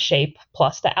bit out of shape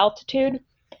plus the altitude.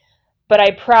 But I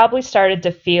probably started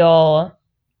to feel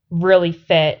really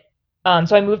fit.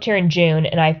 So I moved here in June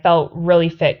and I felt really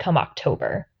fit come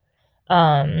October.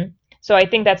 So I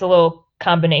think that's a little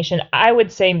combination. I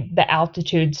would say the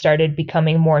altitude started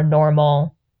becoming more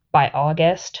normal by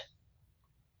August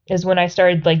is when I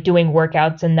started like doing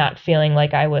workouts and not feeling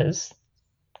like I was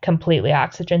completely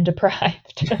oxygen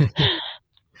deprived.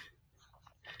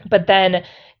 But then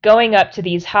going up to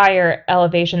these higher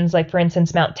elevations, like for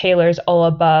instance, Mount Taylor's all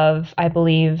above, I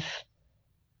believe,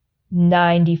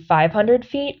 9,500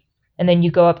 feet, and then you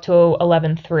go up to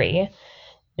 11,300.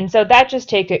 And so that just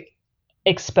takes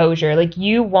exposure. Like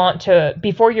you want to,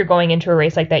 before you're going into a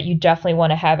race like that, you definitely want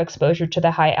to have exposure to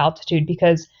the high altitude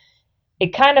because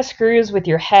it kind of screws with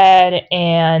your head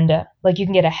and like you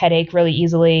can get a headache really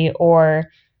easily,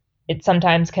 or it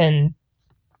sometimes can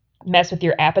mess with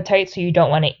your appetite so you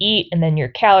don't want to eat and then you're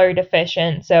calorie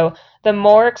deficient. So the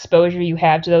more exposure you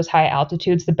have to those high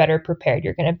altitudes, the better prepared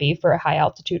you're going to be for a high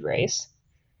altitude race.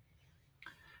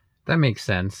 That makes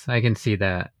sense. I can see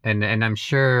that. And I'm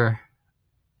sure,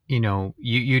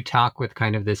 you talk with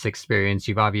kind of this experience.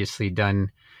 You've obviously done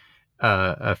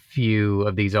a few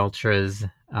of these ultras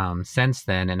since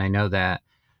then, and I know that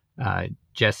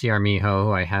Jesse Armijo,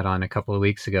 who I had on a couple of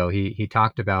weeks ago, he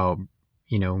talked about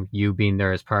you being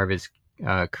there as part of his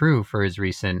crew for his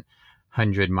recent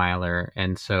 100 miler,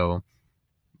 and so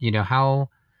how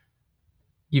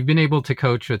you've been able to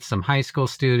coach with some high school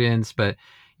students, but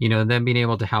then being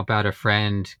able to help out a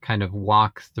friend kind of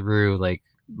walk through like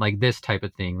this type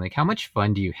of thing. Like how much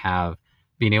fun do you have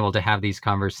being able to have these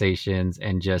conversations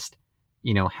and just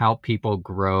help people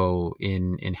grow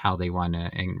in how they want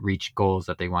to and reach goals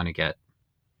that they want to get?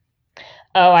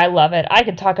 Oh, I love it. I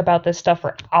could talk about this stuff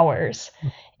for hours.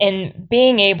 And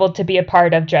being able to be a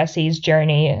part of Jesse's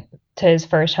journey to his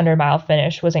first 100-mile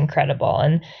finish was incredible.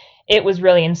 And it was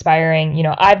really inspiring.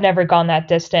 I've never gone that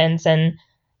distance, and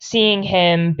seeing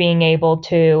him being able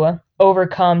to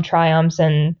overcome triumphs,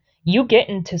 and you get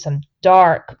into some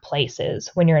dark places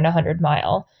when you're in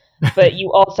 100-mile, but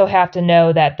you also have to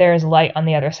know that there's light on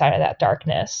the other side of that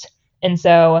darkness. And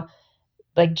so,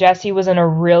 like, Jesse was in a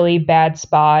really bad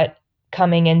spot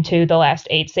coming into the last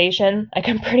aid station. Like,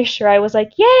 I'm pretty sure I was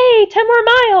like, yay, 10 more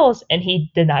miles. And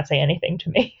he did not say anything to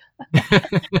me.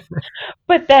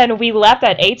 But then we left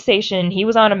that aid station. He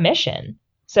was on a mission.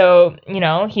 So,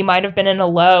 he might have been in a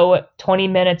low 20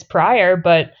 minutes prior,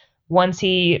 but once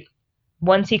he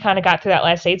kind of got to that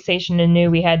last aid station and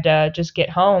knew we had to just get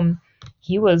home,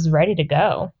 he was ready to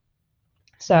go.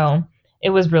 So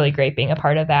it was really great being a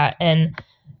part of that. And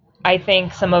I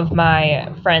think some of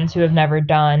my friends who have never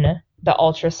done the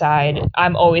ultra side,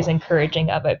 I'm always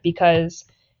encouraging of it because,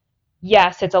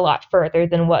 yes, it's a lot further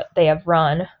than what they have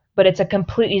run, but it's a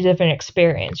completely different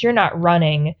experience. You're not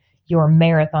running your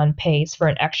marathon pace for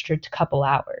an extra couple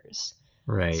hours.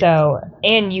 Right. So,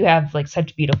 and you have like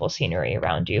such beautiful scenery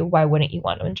around you. Why wouldn't you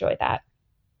want to enjoy that?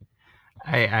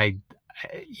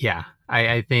 Yeah,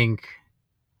 I think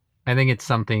it's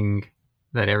something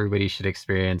that everybody should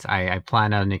experience. I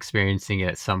plan on experiencing it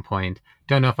at some point.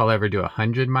 Don't know if I'll ever do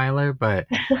 100 miler, but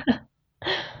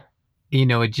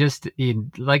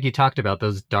like you talked about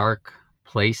those dark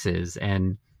places,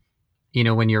 and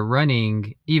when you're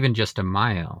running even just a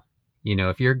mile,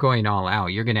 if you're going all out,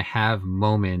 you're going to have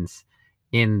moments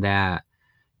in that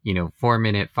 4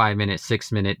 minute, 5 minute,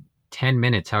 6 minute, 10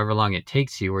 minutes, however long it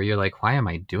takes you, where you're like, why am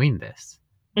I doing this?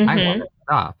 I want Mm-hmm. to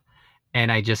stop.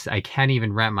 And I can't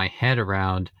even wrap my head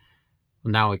around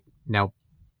now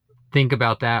think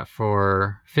about that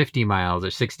for 50 miles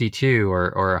or 62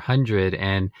 or 100,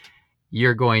 and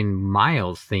you're going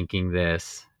miles thinking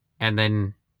this, and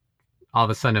then all of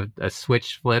a sudden a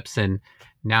switch flips, and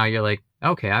now you're like,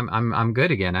 okay, I'm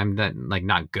good again. I'm not, like,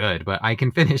 not good, but I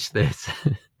can finish this.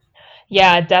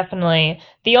 Yeah, definitely.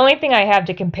 The only thing I have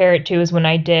to compare it to is when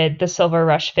I did the Silver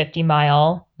Rush 50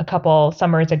 mile a couple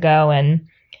summers ago, and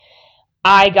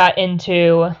I got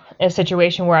into a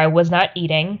situation where I was not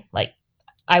eating. Like,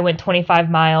 I went 25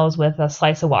 miles with a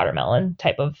slice of watermelon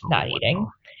type of Oh, not wow. eating.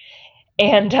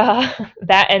 And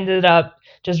that ended up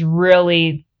just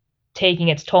really taking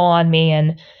its toll on me.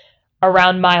 And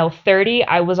around mile 30,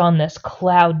 I was on this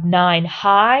cloud nine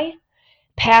high,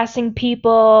 passing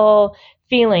people,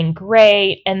 feeling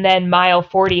great. And then mile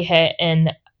 40 hit,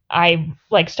 and I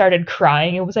like started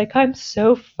crying. It was like, I'm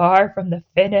so far from the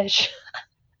finish.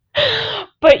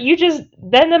 But you just,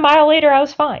 then a mile later, I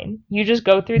was fine. You just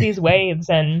go through these waves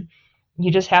and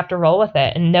you just have to roll with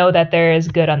it and know that there is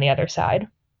good on the other side.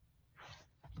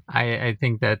 I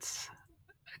think that's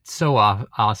so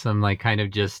awesome. Like, kind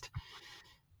of just,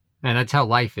 and that's how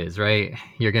life is, right?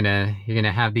 You're gonna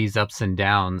have these ups and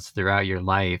downs throughout your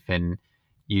life, and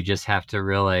you just have to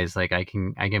realize, like, I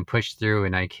can push through,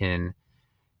 and I can,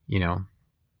 you know,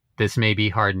 this may be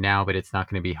hard now, but it's not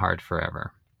going to be hard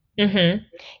forever.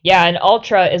 Yeah, and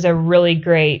Ultra is a really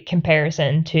great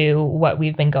comparison to what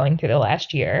we've been going through the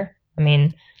last year. I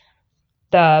mean,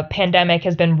 the pandemic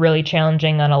has been really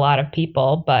challenging on a lot of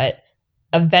people, but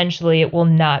eventually it will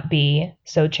not be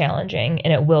so challenging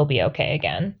and it will be okay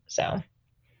again. So,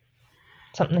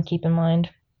 something to keep in mind.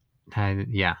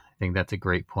 Yeah, I think that's a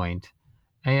great point.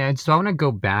 And so I want to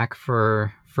go back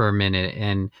for a minute,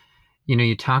 and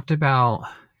you talked about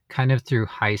kind of through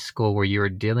high school where you were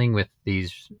dealing with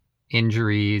these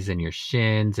injuries and your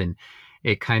shins, and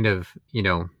it kind of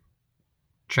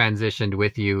transitioned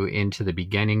with you into the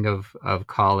beginning of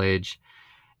college.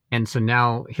 And so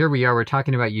now here we are, we're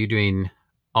talking about you doing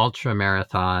ultra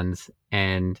marathons,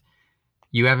 and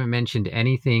you haven't mentioned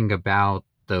anything about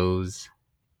those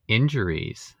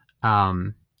injuries.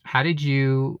 How did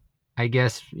you, I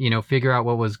guess, figure out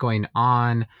what was going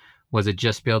on? Was it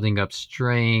just building up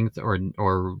strength,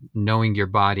 or knowing your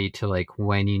body to, like,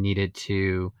 when you needed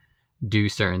to do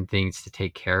certain things to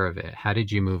take care of it? How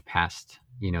did you move past,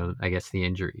 I guess, the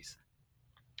injuries?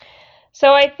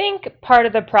 So I think part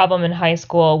of the problem in high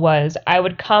school was I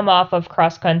would come off of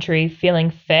cross country feeling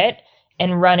fit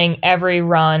and running every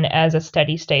run as a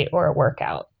steady state or a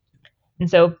workout. And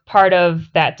so part of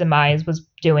that demise was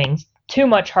doing too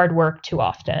much hard work too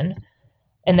often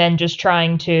and then just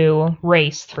trying to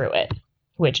race through it,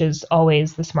 which is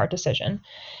always the smart decision.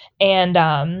 And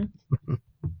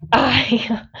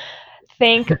I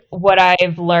think what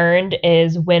I've learned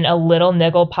is when a little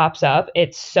niggle pops up,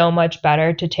 it's so much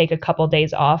better to take a couple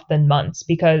days off than months,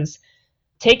 because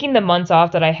taking the months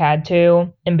off that I had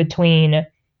to in between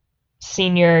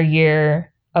senior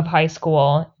year of high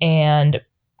school and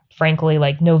frankly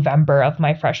like November of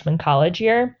my freshman college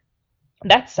year,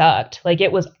 that sucked. Like,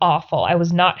 it was awful. I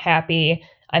was not happy.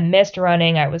 I missed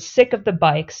running. I was sick of the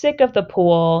bike, sick of the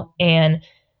pool, and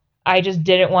I just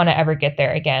didn't want to ever get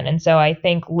there again. And so I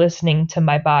think listening to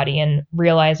my body and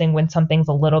realizing when something's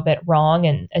a little bit wrong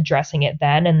and addressing it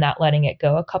then and not letting it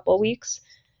go a couple weeks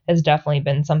has definitely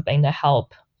been something to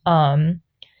help.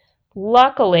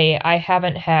 Luckily, I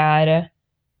haven't had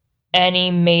any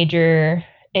major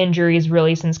injuries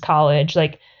really since college.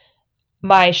 Like,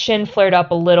 my shin flared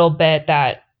up a little bit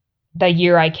that the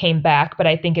year I came back, but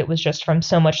I think it was just from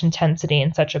so much intensity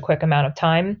in such a quick amount of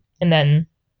time. And then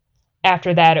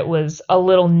after that, it was a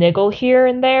little niggle here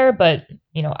and there, but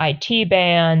IT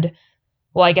band.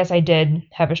 Well, I guess I did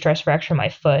have a stress fracture in my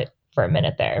foot for a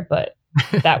minute there, but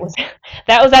that was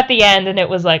that was at the end, and it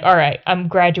was like, all right, I'm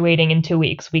graduating in 2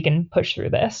 weeks. We can push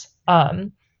through this. But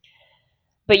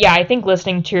yeah, I think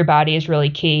listening to your body is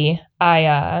really key.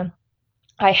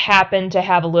 I happened to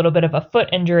have a little bit of a foot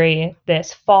injury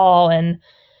this fall, and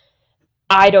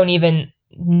I don't even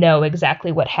know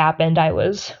exactly what happened. I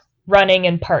was running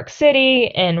in Park City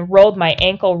and rolled my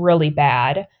ankle really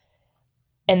bad,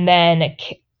 and then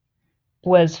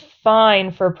was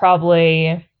fine for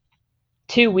probably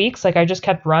 2 weeks. Like, I just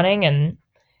kept running, and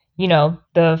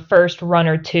the first run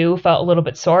or two felt a little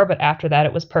bit sore, but after that,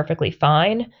 it was perfectly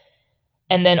fine.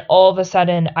 And then all of a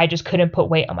sudden, I just couldn't put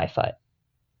weight on my foot.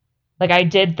 Like, I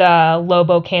did the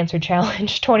Lobo Cancer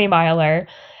Challenge 20 miler,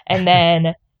 and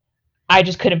then I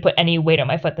just couldn't put any weight on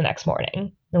my foot the next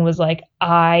morning and was like,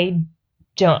 I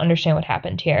don't understand what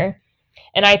happened here.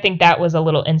 And I think that was a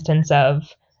little instance of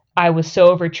I was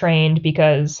so overtrained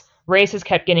because races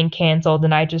kept getting canceled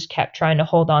and I just kept trying to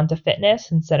hold on to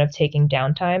fitness instead of taking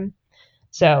downtime.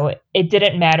 So it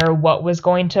didn't matter what was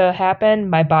going to happen.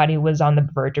 My body was on the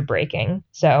verge of breaking.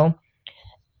 So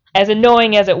as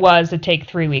annoying as it was to take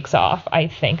 3 weeks off, I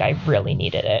think I really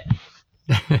needed it.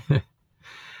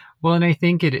 Well, and I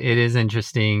think it is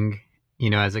interesting,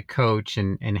 as a coach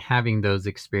and having those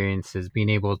experiences, being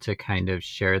able to kind of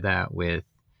share that with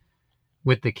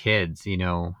the kids,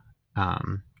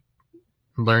 um,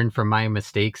 learn from my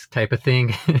mistakes type of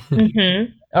thing.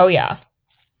 Oh yeah.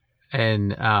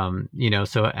 And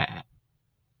so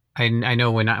I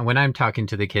know when I'm talking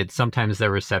to the kids, sometimes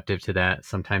they're receptive to that,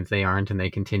 sometimes they aren't, and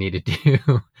they continue to do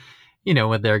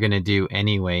what they're going to do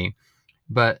anyway.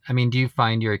 But I mean, do you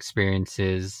find your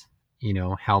experiences,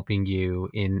 helping you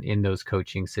in those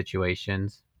coaching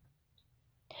situations?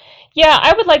 Yeah,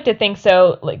 I would like to think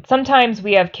so. Like sometimes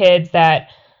we have kids that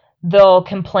they'll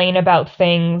complain about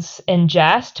things in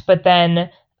jest, but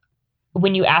then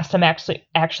when you ask them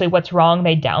actually what's wrong,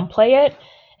 they downplay it.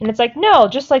 And it's like, no,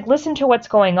 just like listen to what's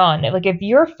going on. Like if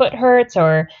your foot hurts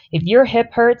or if your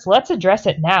hip hurts, let's address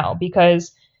it now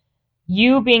because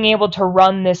you being able to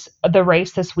run the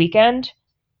race this weekend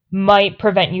might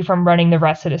prevent you from running the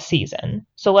rest of the season.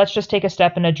 So let's just take a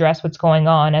step and address what's going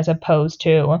on as opposed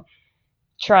to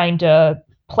trying to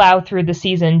plow through the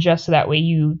season just so that way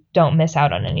you don't miss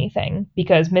out on anything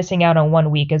because missing out on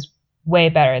 1 week is way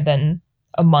better than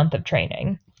a month of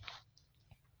training.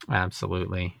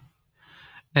 Absolutely.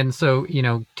 And so,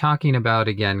 talking about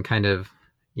again, kind of,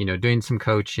 doing some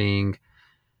coaching,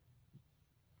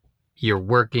 you're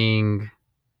working.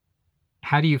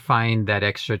 How do you find that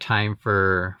extra time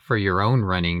for your own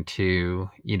running to,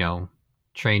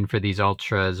 train for these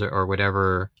ultras or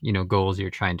whatever, goals you're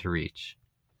trying to reach?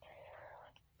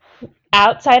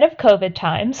 Outside of COVID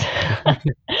times,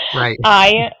 Right.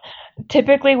 I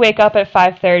typically wake up at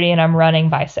 5:30 and I'm running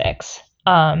by 6.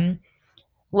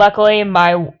 Luckily,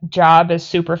 my job is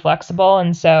super flexible,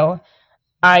 and so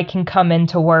I can come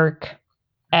into work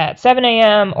at 7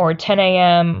 a.m. or 10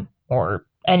 a.m. or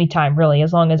anytime really,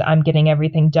 as long as I'm getting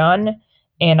everything done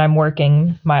and I'm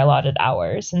working my allotted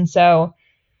hours. And so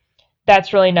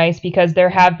that's really nice because there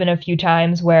have been a few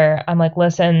times where I'm like,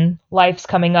 listen, life's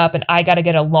coming up and I got to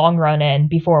get a long run in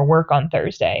before work on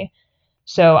Thursday.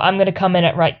 So I'm going to come in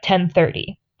at like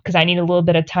 10:30 because I need a little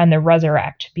bit of time to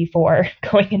resurrect before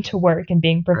going into work and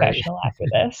being Right. professional after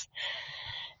this.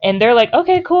 And they're like,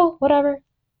 okay, cool, whatever.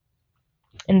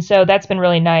 And so that's been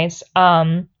really nice.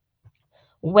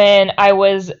 When I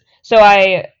was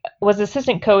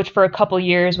assistant coach for a couple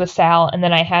years with Sal, and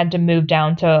then I had to move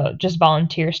down to just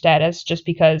volunteer status just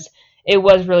because it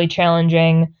was really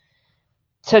challenging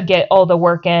to get all the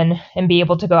work in and be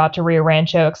able to go out to Rio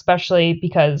Rancho, especially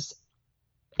because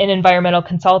in environmental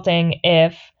consulting,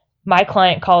 if my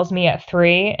client calls me at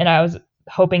 3 and I was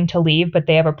hoping to leave, but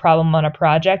they have a problem on a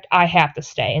project, I have to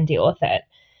stay and deal with it.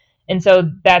 And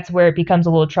so that's where it becomes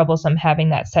a little troublesome having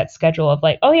that set schedule of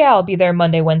like, oh yeah, I'll be there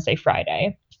Monday, Wednesday,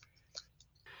 Friday.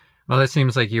 Well, it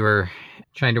seems like you were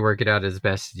trying to work it out as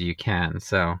best as you can.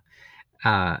 So,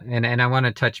 and I want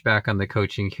to touch back on the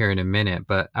coaching here in a minute,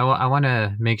 but I want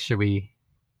to make sure we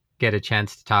get a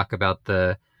chance to talk about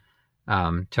the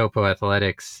Topo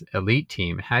Athletics elite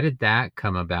team. How did that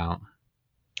come about?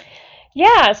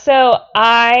 Yeah, so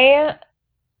I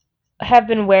have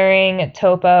been wearing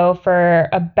Topo for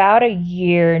about a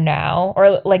year now,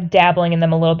 or like dabbling in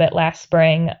them a little bit last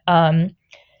spring.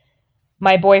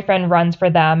 My boyfriend runs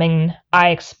for them, and I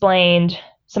explained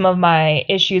some of my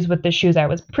issues with the shoes I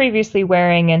was previously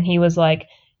wearing, and he was like,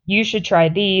 you should try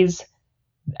these.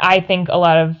 I think a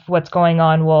lot of what's going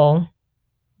on will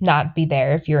not be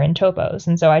there if you're in Topos.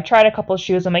 And so I tried a couple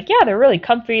shoes. I'm like, yeah, they're really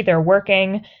comfy, they're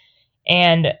working.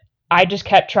 And I just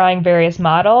kept trying various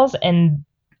models, and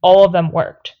all of them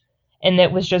worked. And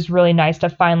it was just really nice to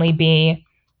finally be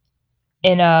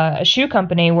in a shoe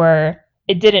company where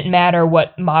it didn't matter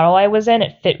what model I was in,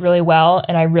 it fit really well,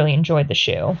 and I really enjoyed the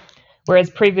shoe. Whereas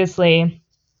previously,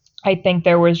 I think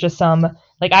there was just some,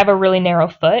 like, I have a really narrow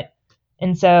foot,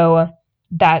 and so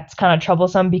that's kind of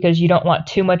troublesome because you don't want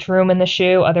too much room in the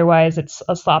shoe, otherwise, it's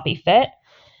a sloppy fit.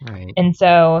 Right. And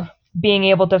so being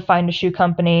able to find a shoe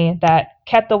company that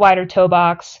kept the wider toe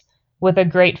box with a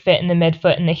great fit in the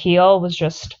midfoot and the heel was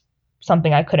just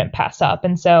something I couldn't pass up.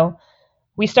 And so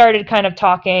we started kind of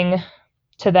talking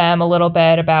to them a little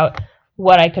bit about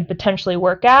what I could potentially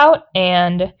work out.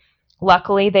 And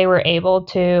luckily they were able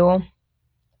to,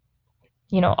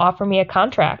 offer me a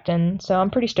contract. And so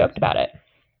I'm pretty stoked about it.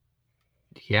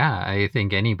 Yeah, I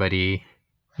think anybody,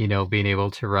 being able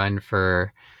to run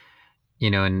for,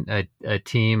 a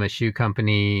team, a shoe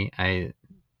company,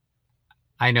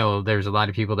 I know there's a lot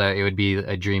of people that it would be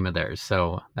a dream of theirs.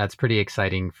 So that's pretty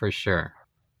exciting for sure.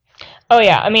 Oh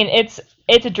yeah, I mean it's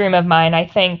a dream of mine. I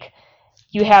think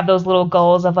you have those little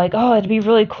goals of like, oh, it'd be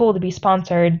really cool to be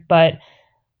sponsored, but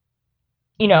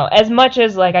as much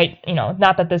as like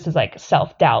not that this is like a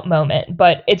self-doubt moment,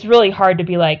 but it's really hard to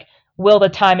be like, will the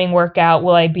timing work out?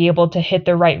 Will I be able to hit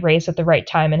the right race at the right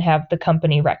time and have the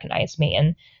company recognize me?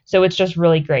 And so it's just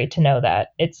really great to know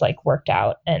that it's like worked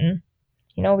out, and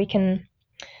we can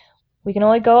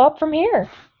only go up from here.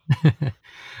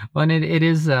 Well, and it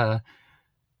is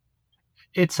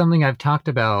it's something I've talked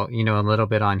about, a little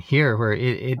bit on here, where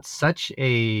it's such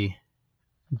a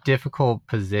difficult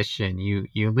position.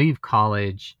 You leave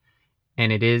college,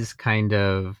 and it is kind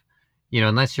of,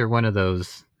 unless you're one of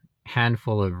those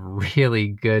handful of really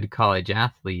good college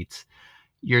athletes,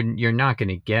 you're not going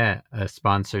to get a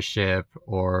sponsorship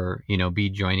or be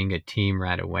joining a team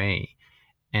right away.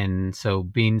 And so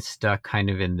being stuck kind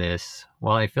of in this,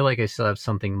 well, I feel like I still have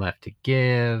something left to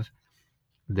give.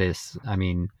 This, I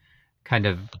mean, kind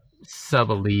of sub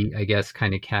elite, I guess,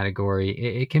 kind of category.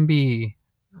 It can be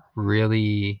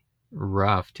really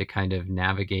rough to kind of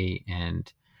navigate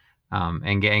and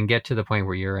get to the point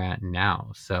where you're at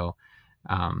now. So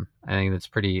I think that's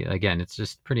pretty. Again, it's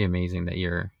just pretty amazing that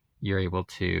you're able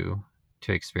to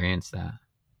experience that.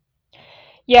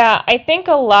 Yeah, I think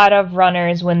a lot of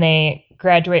runners, when they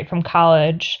graduate from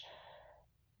college,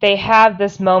 they have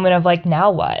this moment of like,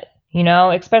 now what?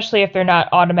 Especially if they're not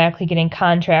automatically getting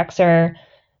contracts, or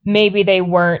maybe they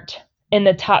weren't in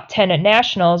the top 10 at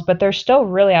nationals, but they're still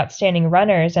really outstanding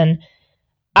runners. And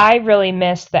I really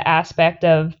missed the aspect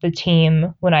of the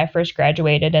team when I first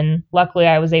graduated. And luckily,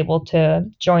 I was able to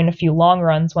join a few long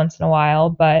runs once in a while.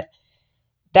 But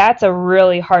that's a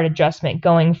really hard adjustment,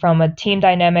 going from a team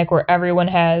dynamic where everyone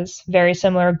has very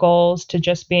similar goals to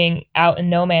just being out in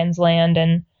no man's land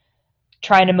and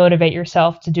trying to motivate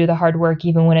yourself to do the hard work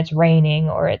even when it's raining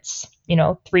or it's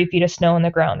 3 feet of snow on the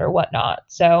ground or whatnot.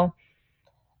 So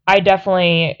I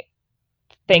definitely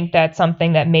think that's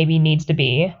something that maybe needs to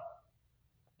be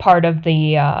part of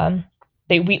the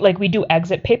we do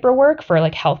exit paperwork for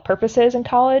like health purposes in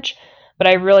college, but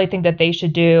I really think that they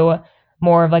should do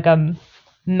more of like a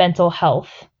mental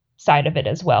health side of it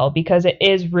as well, because it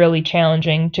is really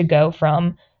challenging to go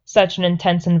from such an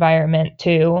intense environment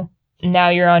to now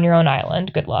you're on your own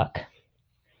island. Good luck.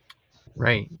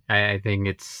 Right. I think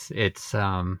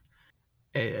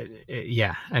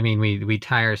yeah. I mean, we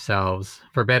tie ourselves,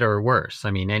 for better or worse.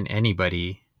 I mean,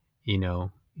 anybody,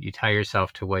 you tie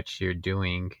yourself to what you're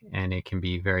doing, and it can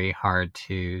be very hard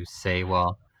to say,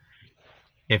 well,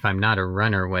 if I'm not a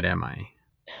runner, what am I?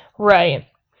 Right.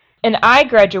 And I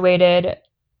graduated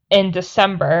in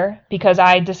December because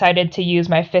I decided to use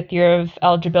my 5th year of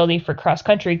eligibility for cross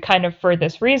country kind of for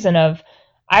this reason of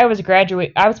I was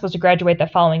supposed to graduate the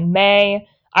following May.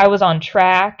 I was on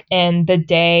track, and the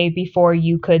day before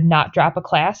you could not drop a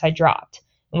class, I dropped.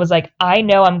 And was like, I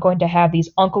know I'm going to have these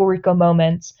Uncle Rico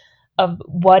moments of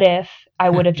what if I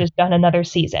would have just done another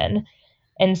season.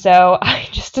 And so I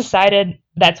just decided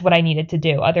that's what I needed to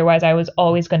do. Otherwise, I was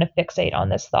always going to fixate on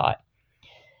this thought.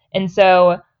 And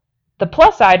so the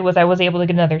plus side was I was able to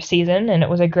get another season, and it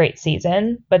was a great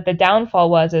season. But the downfall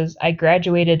was is I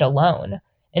graduated alone.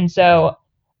 And so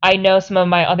I know some of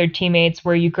my other teammates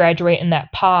where you graduate in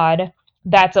that pod,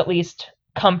 that's at least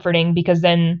comforting, because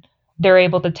then they're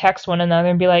able to text one another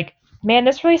and be like, man,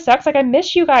 this really sucks. Like, I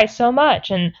miss you guys so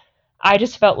much. And I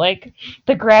just felt like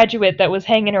the graduate that was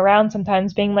hanging around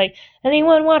sometimes being like,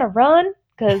 anyone want to run?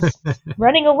 Because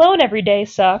running alone every day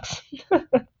sucks.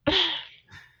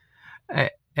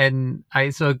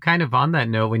 So kind of on that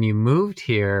note, when you moved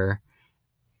here,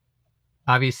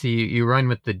 obviously you run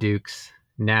with the Dukes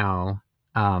now.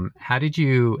 How did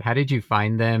you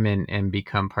find them and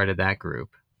become part of that group?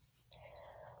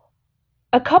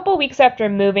 A couple weeks after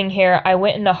moving here, I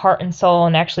went into Heart and Soul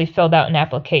and actually filled out an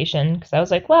application because I was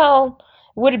like, well,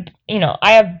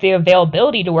 I have the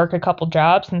availability to work a couple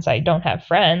jobs since I don't have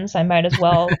friends. I might as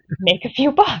well make a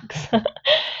few bucks.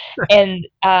 And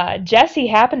Jesse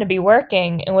happened to be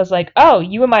working and was like, oh,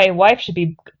 you and my wife should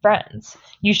be friends.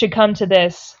 You should come to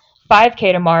this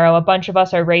 5K tomorrow. A bunch of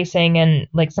us are racing, and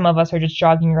like some of us are just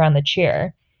jogging around the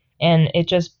cheer. And it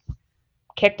just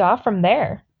kicked off from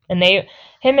there. And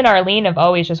him and Arlene have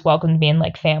always just welcomed me in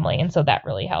like family, and so that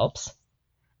really helps.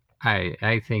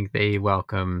 I think they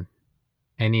welcome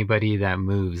anybody that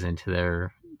moves into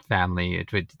their family.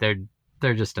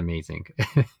 They're just amazing.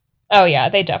 Oh yeah,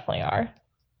 they definitely are.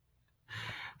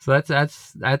 So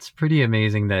that's pretty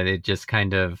amazing that it just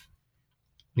kind of,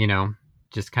 you know,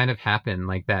 just kind of happened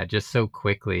like that, just so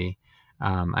quickly.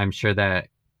 I'm sure that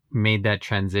made that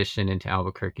transition into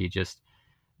Albuquerque just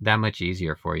that much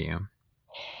easier for you.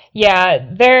 Yeah,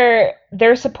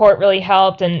 their support really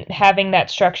helped, and having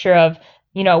that structure of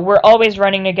we're always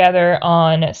running together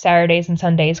on Saturdays and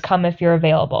Sundays. Come if you're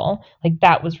available. Like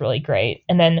that was really great.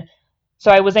 And then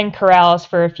so I was in Corrales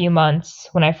for a few months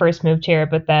when I first moved here,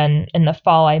 but then in the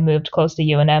fall I moved close to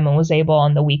UNM and was able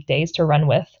on the weekdays to run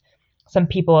with some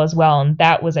people as well, and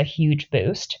that was a huge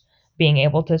boost, being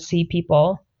able to see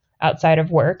people outside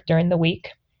of work during the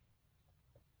week.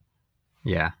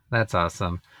 Yeah, that's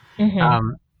awesome. Hmm.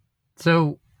 Um,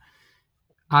 so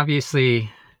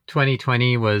obviously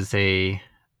 2020 was a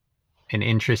an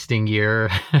interesting year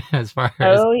as far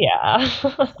as Oh yeah.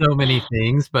 so many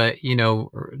things, but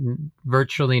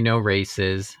virtually no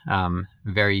races,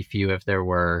 very few if there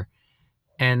were.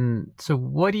 And so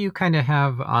what do you kind of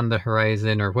have on the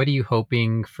horizon, or what are you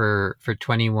hoping for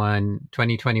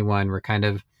 2021? We're kind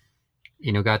of,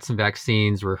 got some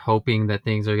vaccines. We're hoping that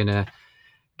things are going to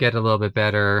get a little bit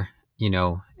better,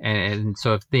 and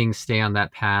so if things stay on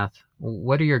that path,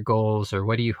 what are your goals, or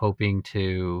what are you hoping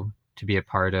to be a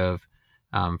part of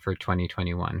for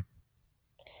 2021?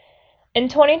 In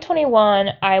 2021,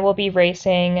 I will be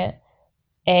racing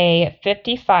a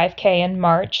 55K in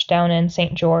March down in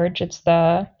St. George. It's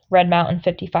the Red Mountain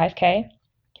 55K.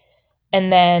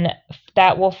 And then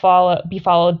that will be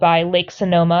followed by Lake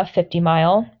Sonoma 50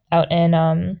 mile out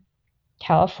in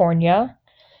California.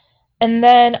 And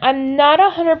then I'm not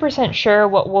 100% sure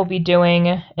what we'll be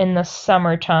doing in the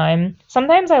summertime.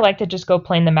 Sometimes I like to just go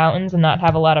play in the mountains and not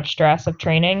have a lot of stress of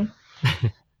training.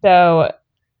 So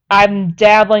I'm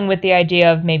dabbling with the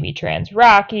idea of maybe Trans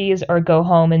Rockies or go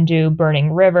home and do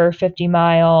Burning River 50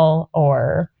 mile,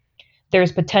 or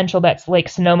there's potential that Lake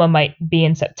Sonoma might be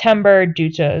in September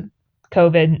due to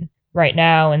COVID right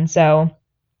now. And so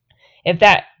if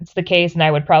that's the case, then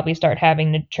I would probably start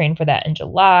having to train for that in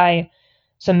July.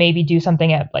 So maybe do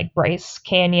something at like Bryce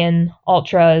Canyon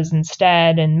Ultras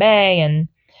instead in May. And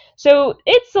so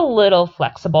it's a little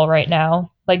flexible right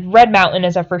now. Like Red Mountain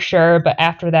is a for sure, but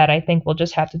after that, I think we'll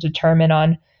just have to determine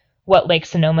on what Lake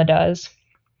Sonoma does.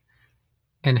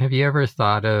 And have you ever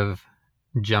thought of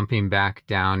jumping back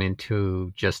down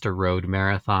into just a road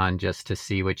marathon just to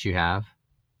see what you have?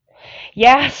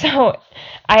 Yeah, so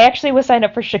I actually was signed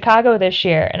up for Chicago this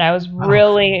year, and I was Oh,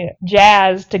 really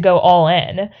jazzed to go all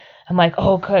in. I'm like,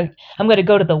 oh, good. I'm going to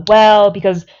go to the well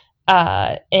because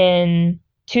in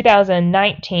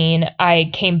 2019, I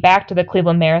came back to the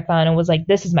Cleveland Marathon and was like,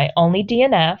 this is my only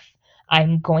DNF.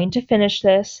 I'm going to finish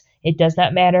this. It does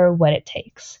not matter what it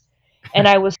takes. And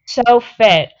I was so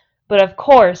fit, but of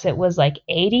course, it was like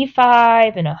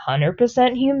 85 and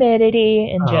 100%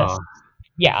 humidity and oh, just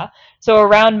yeah. So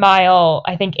around mile,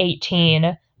 I think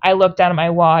 18, I looked down at my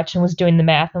watch and was doing the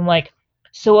math. I'm like,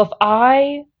 so if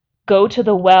I go to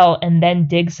the well and then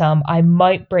dig some, I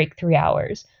might break 3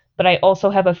 hours. But I also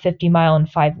have a 50 mile in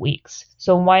 5 weeks.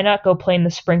 So why not go play in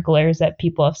the sprinklers that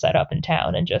people have set up in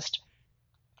town and just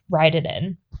ride it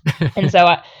in? And so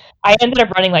I ended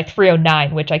up running like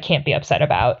 309, which I can't be upset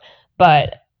about.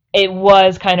 But it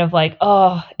was kind of like,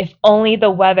 oh, if only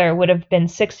the weather would have been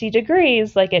 60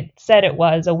 degrees like it said it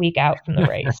was a week out from the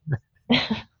race.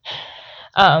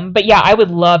 But yeah, I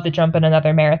would love to jump in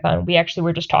another marathon. We actually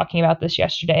were just talking about this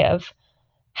yesterday of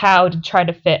how to try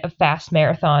to fit a fast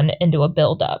marathon into a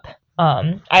build up.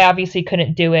 I obviously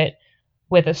couldn't do it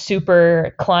with a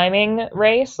super climbing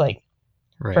race, like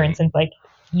for right. instance, like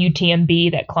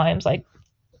UTMB that climbs like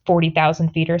 40,000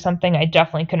 feet or something. I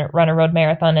definitely couldn't run a road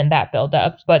marathon in that build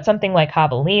up, but something like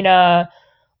Javelina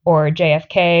or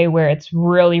JFK where it's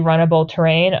really runnable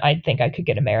terrain, I think I could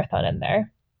get a marathon in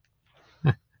there.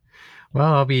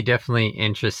 Well, I'll be definitely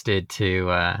interested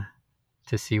to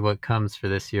see what comes for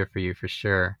this year for you for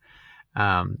sure.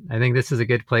 I think this is a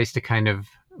good place to kind of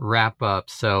wrap up.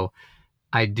 So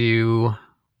I do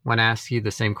want to ask you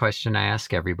the same question I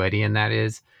ask everybody, and that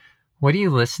is, what are you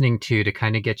listening to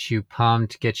kind of get you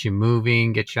pumped, get you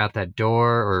moving, get you out that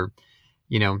door, or,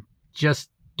 you know, just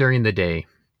during the day?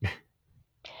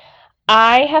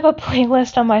 I have a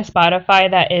playlist on my Spotify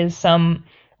that is some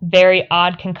very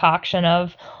odd concoction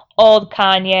of old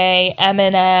Kanye,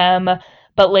 Eminem,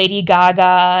 but Lady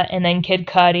Gaga, and then Kid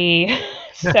Cudi.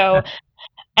 So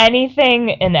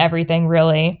anything and everything,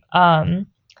 really.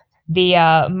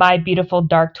 The My Beautiful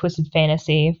Dark Twisted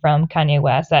Fantasy from Kanye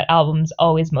West. That album's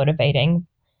always motivating.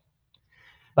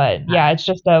 But yeah, it's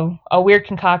just a weird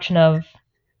concoction of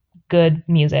good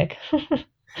music.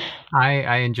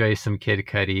 I enjoy some Kid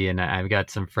Cudi, and I've got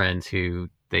some friends who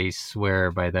they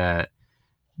swear by that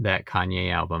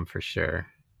Kanye album for sure.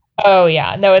 Oh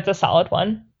yeah, no, it's a solid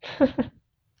one.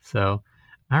 So,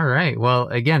 all right. Well,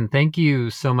 again, thank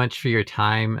you so much for your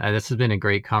time. This has been a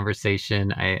great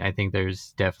conversation. I think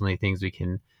there's definitely things we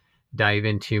can dive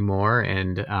into more.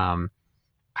 And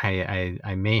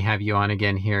I may have you on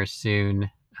again here soon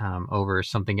over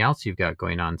something else you've got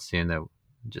going on soon that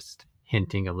just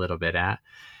hinting a little bit at.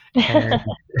 And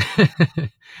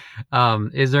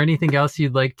is there anything else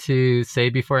you'd like to say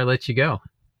before I let you go?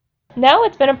 No,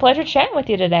 it's been a pleasure chatting with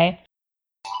you today.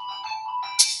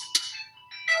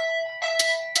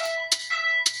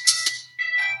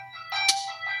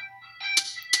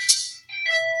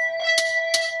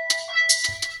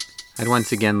 I'd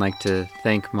once again like to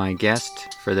thank my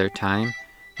guest for their time,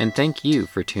 and thank you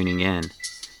for tuning in.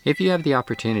 If you have the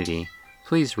opportunity,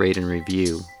 please rate and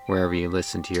review wherever you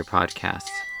listen to your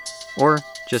podcasts, or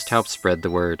just help spread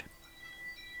the word.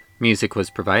 Music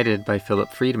was provided by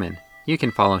Philip Friedman. You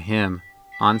can follow him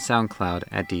on SoundCloud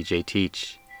at DJ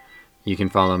Teach. You can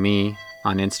follow me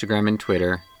on Instagram and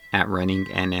Twitter at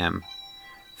RunningNM.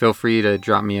 Feel free to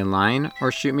drop me a line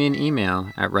or shoot me an email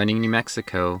at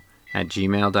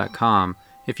runningnewmexico@gmail.com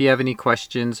if you have any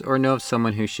questions or know of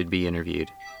someone who should be interviewed.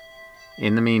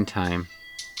 In the meantime,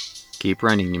 keep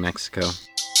running, New Mexico.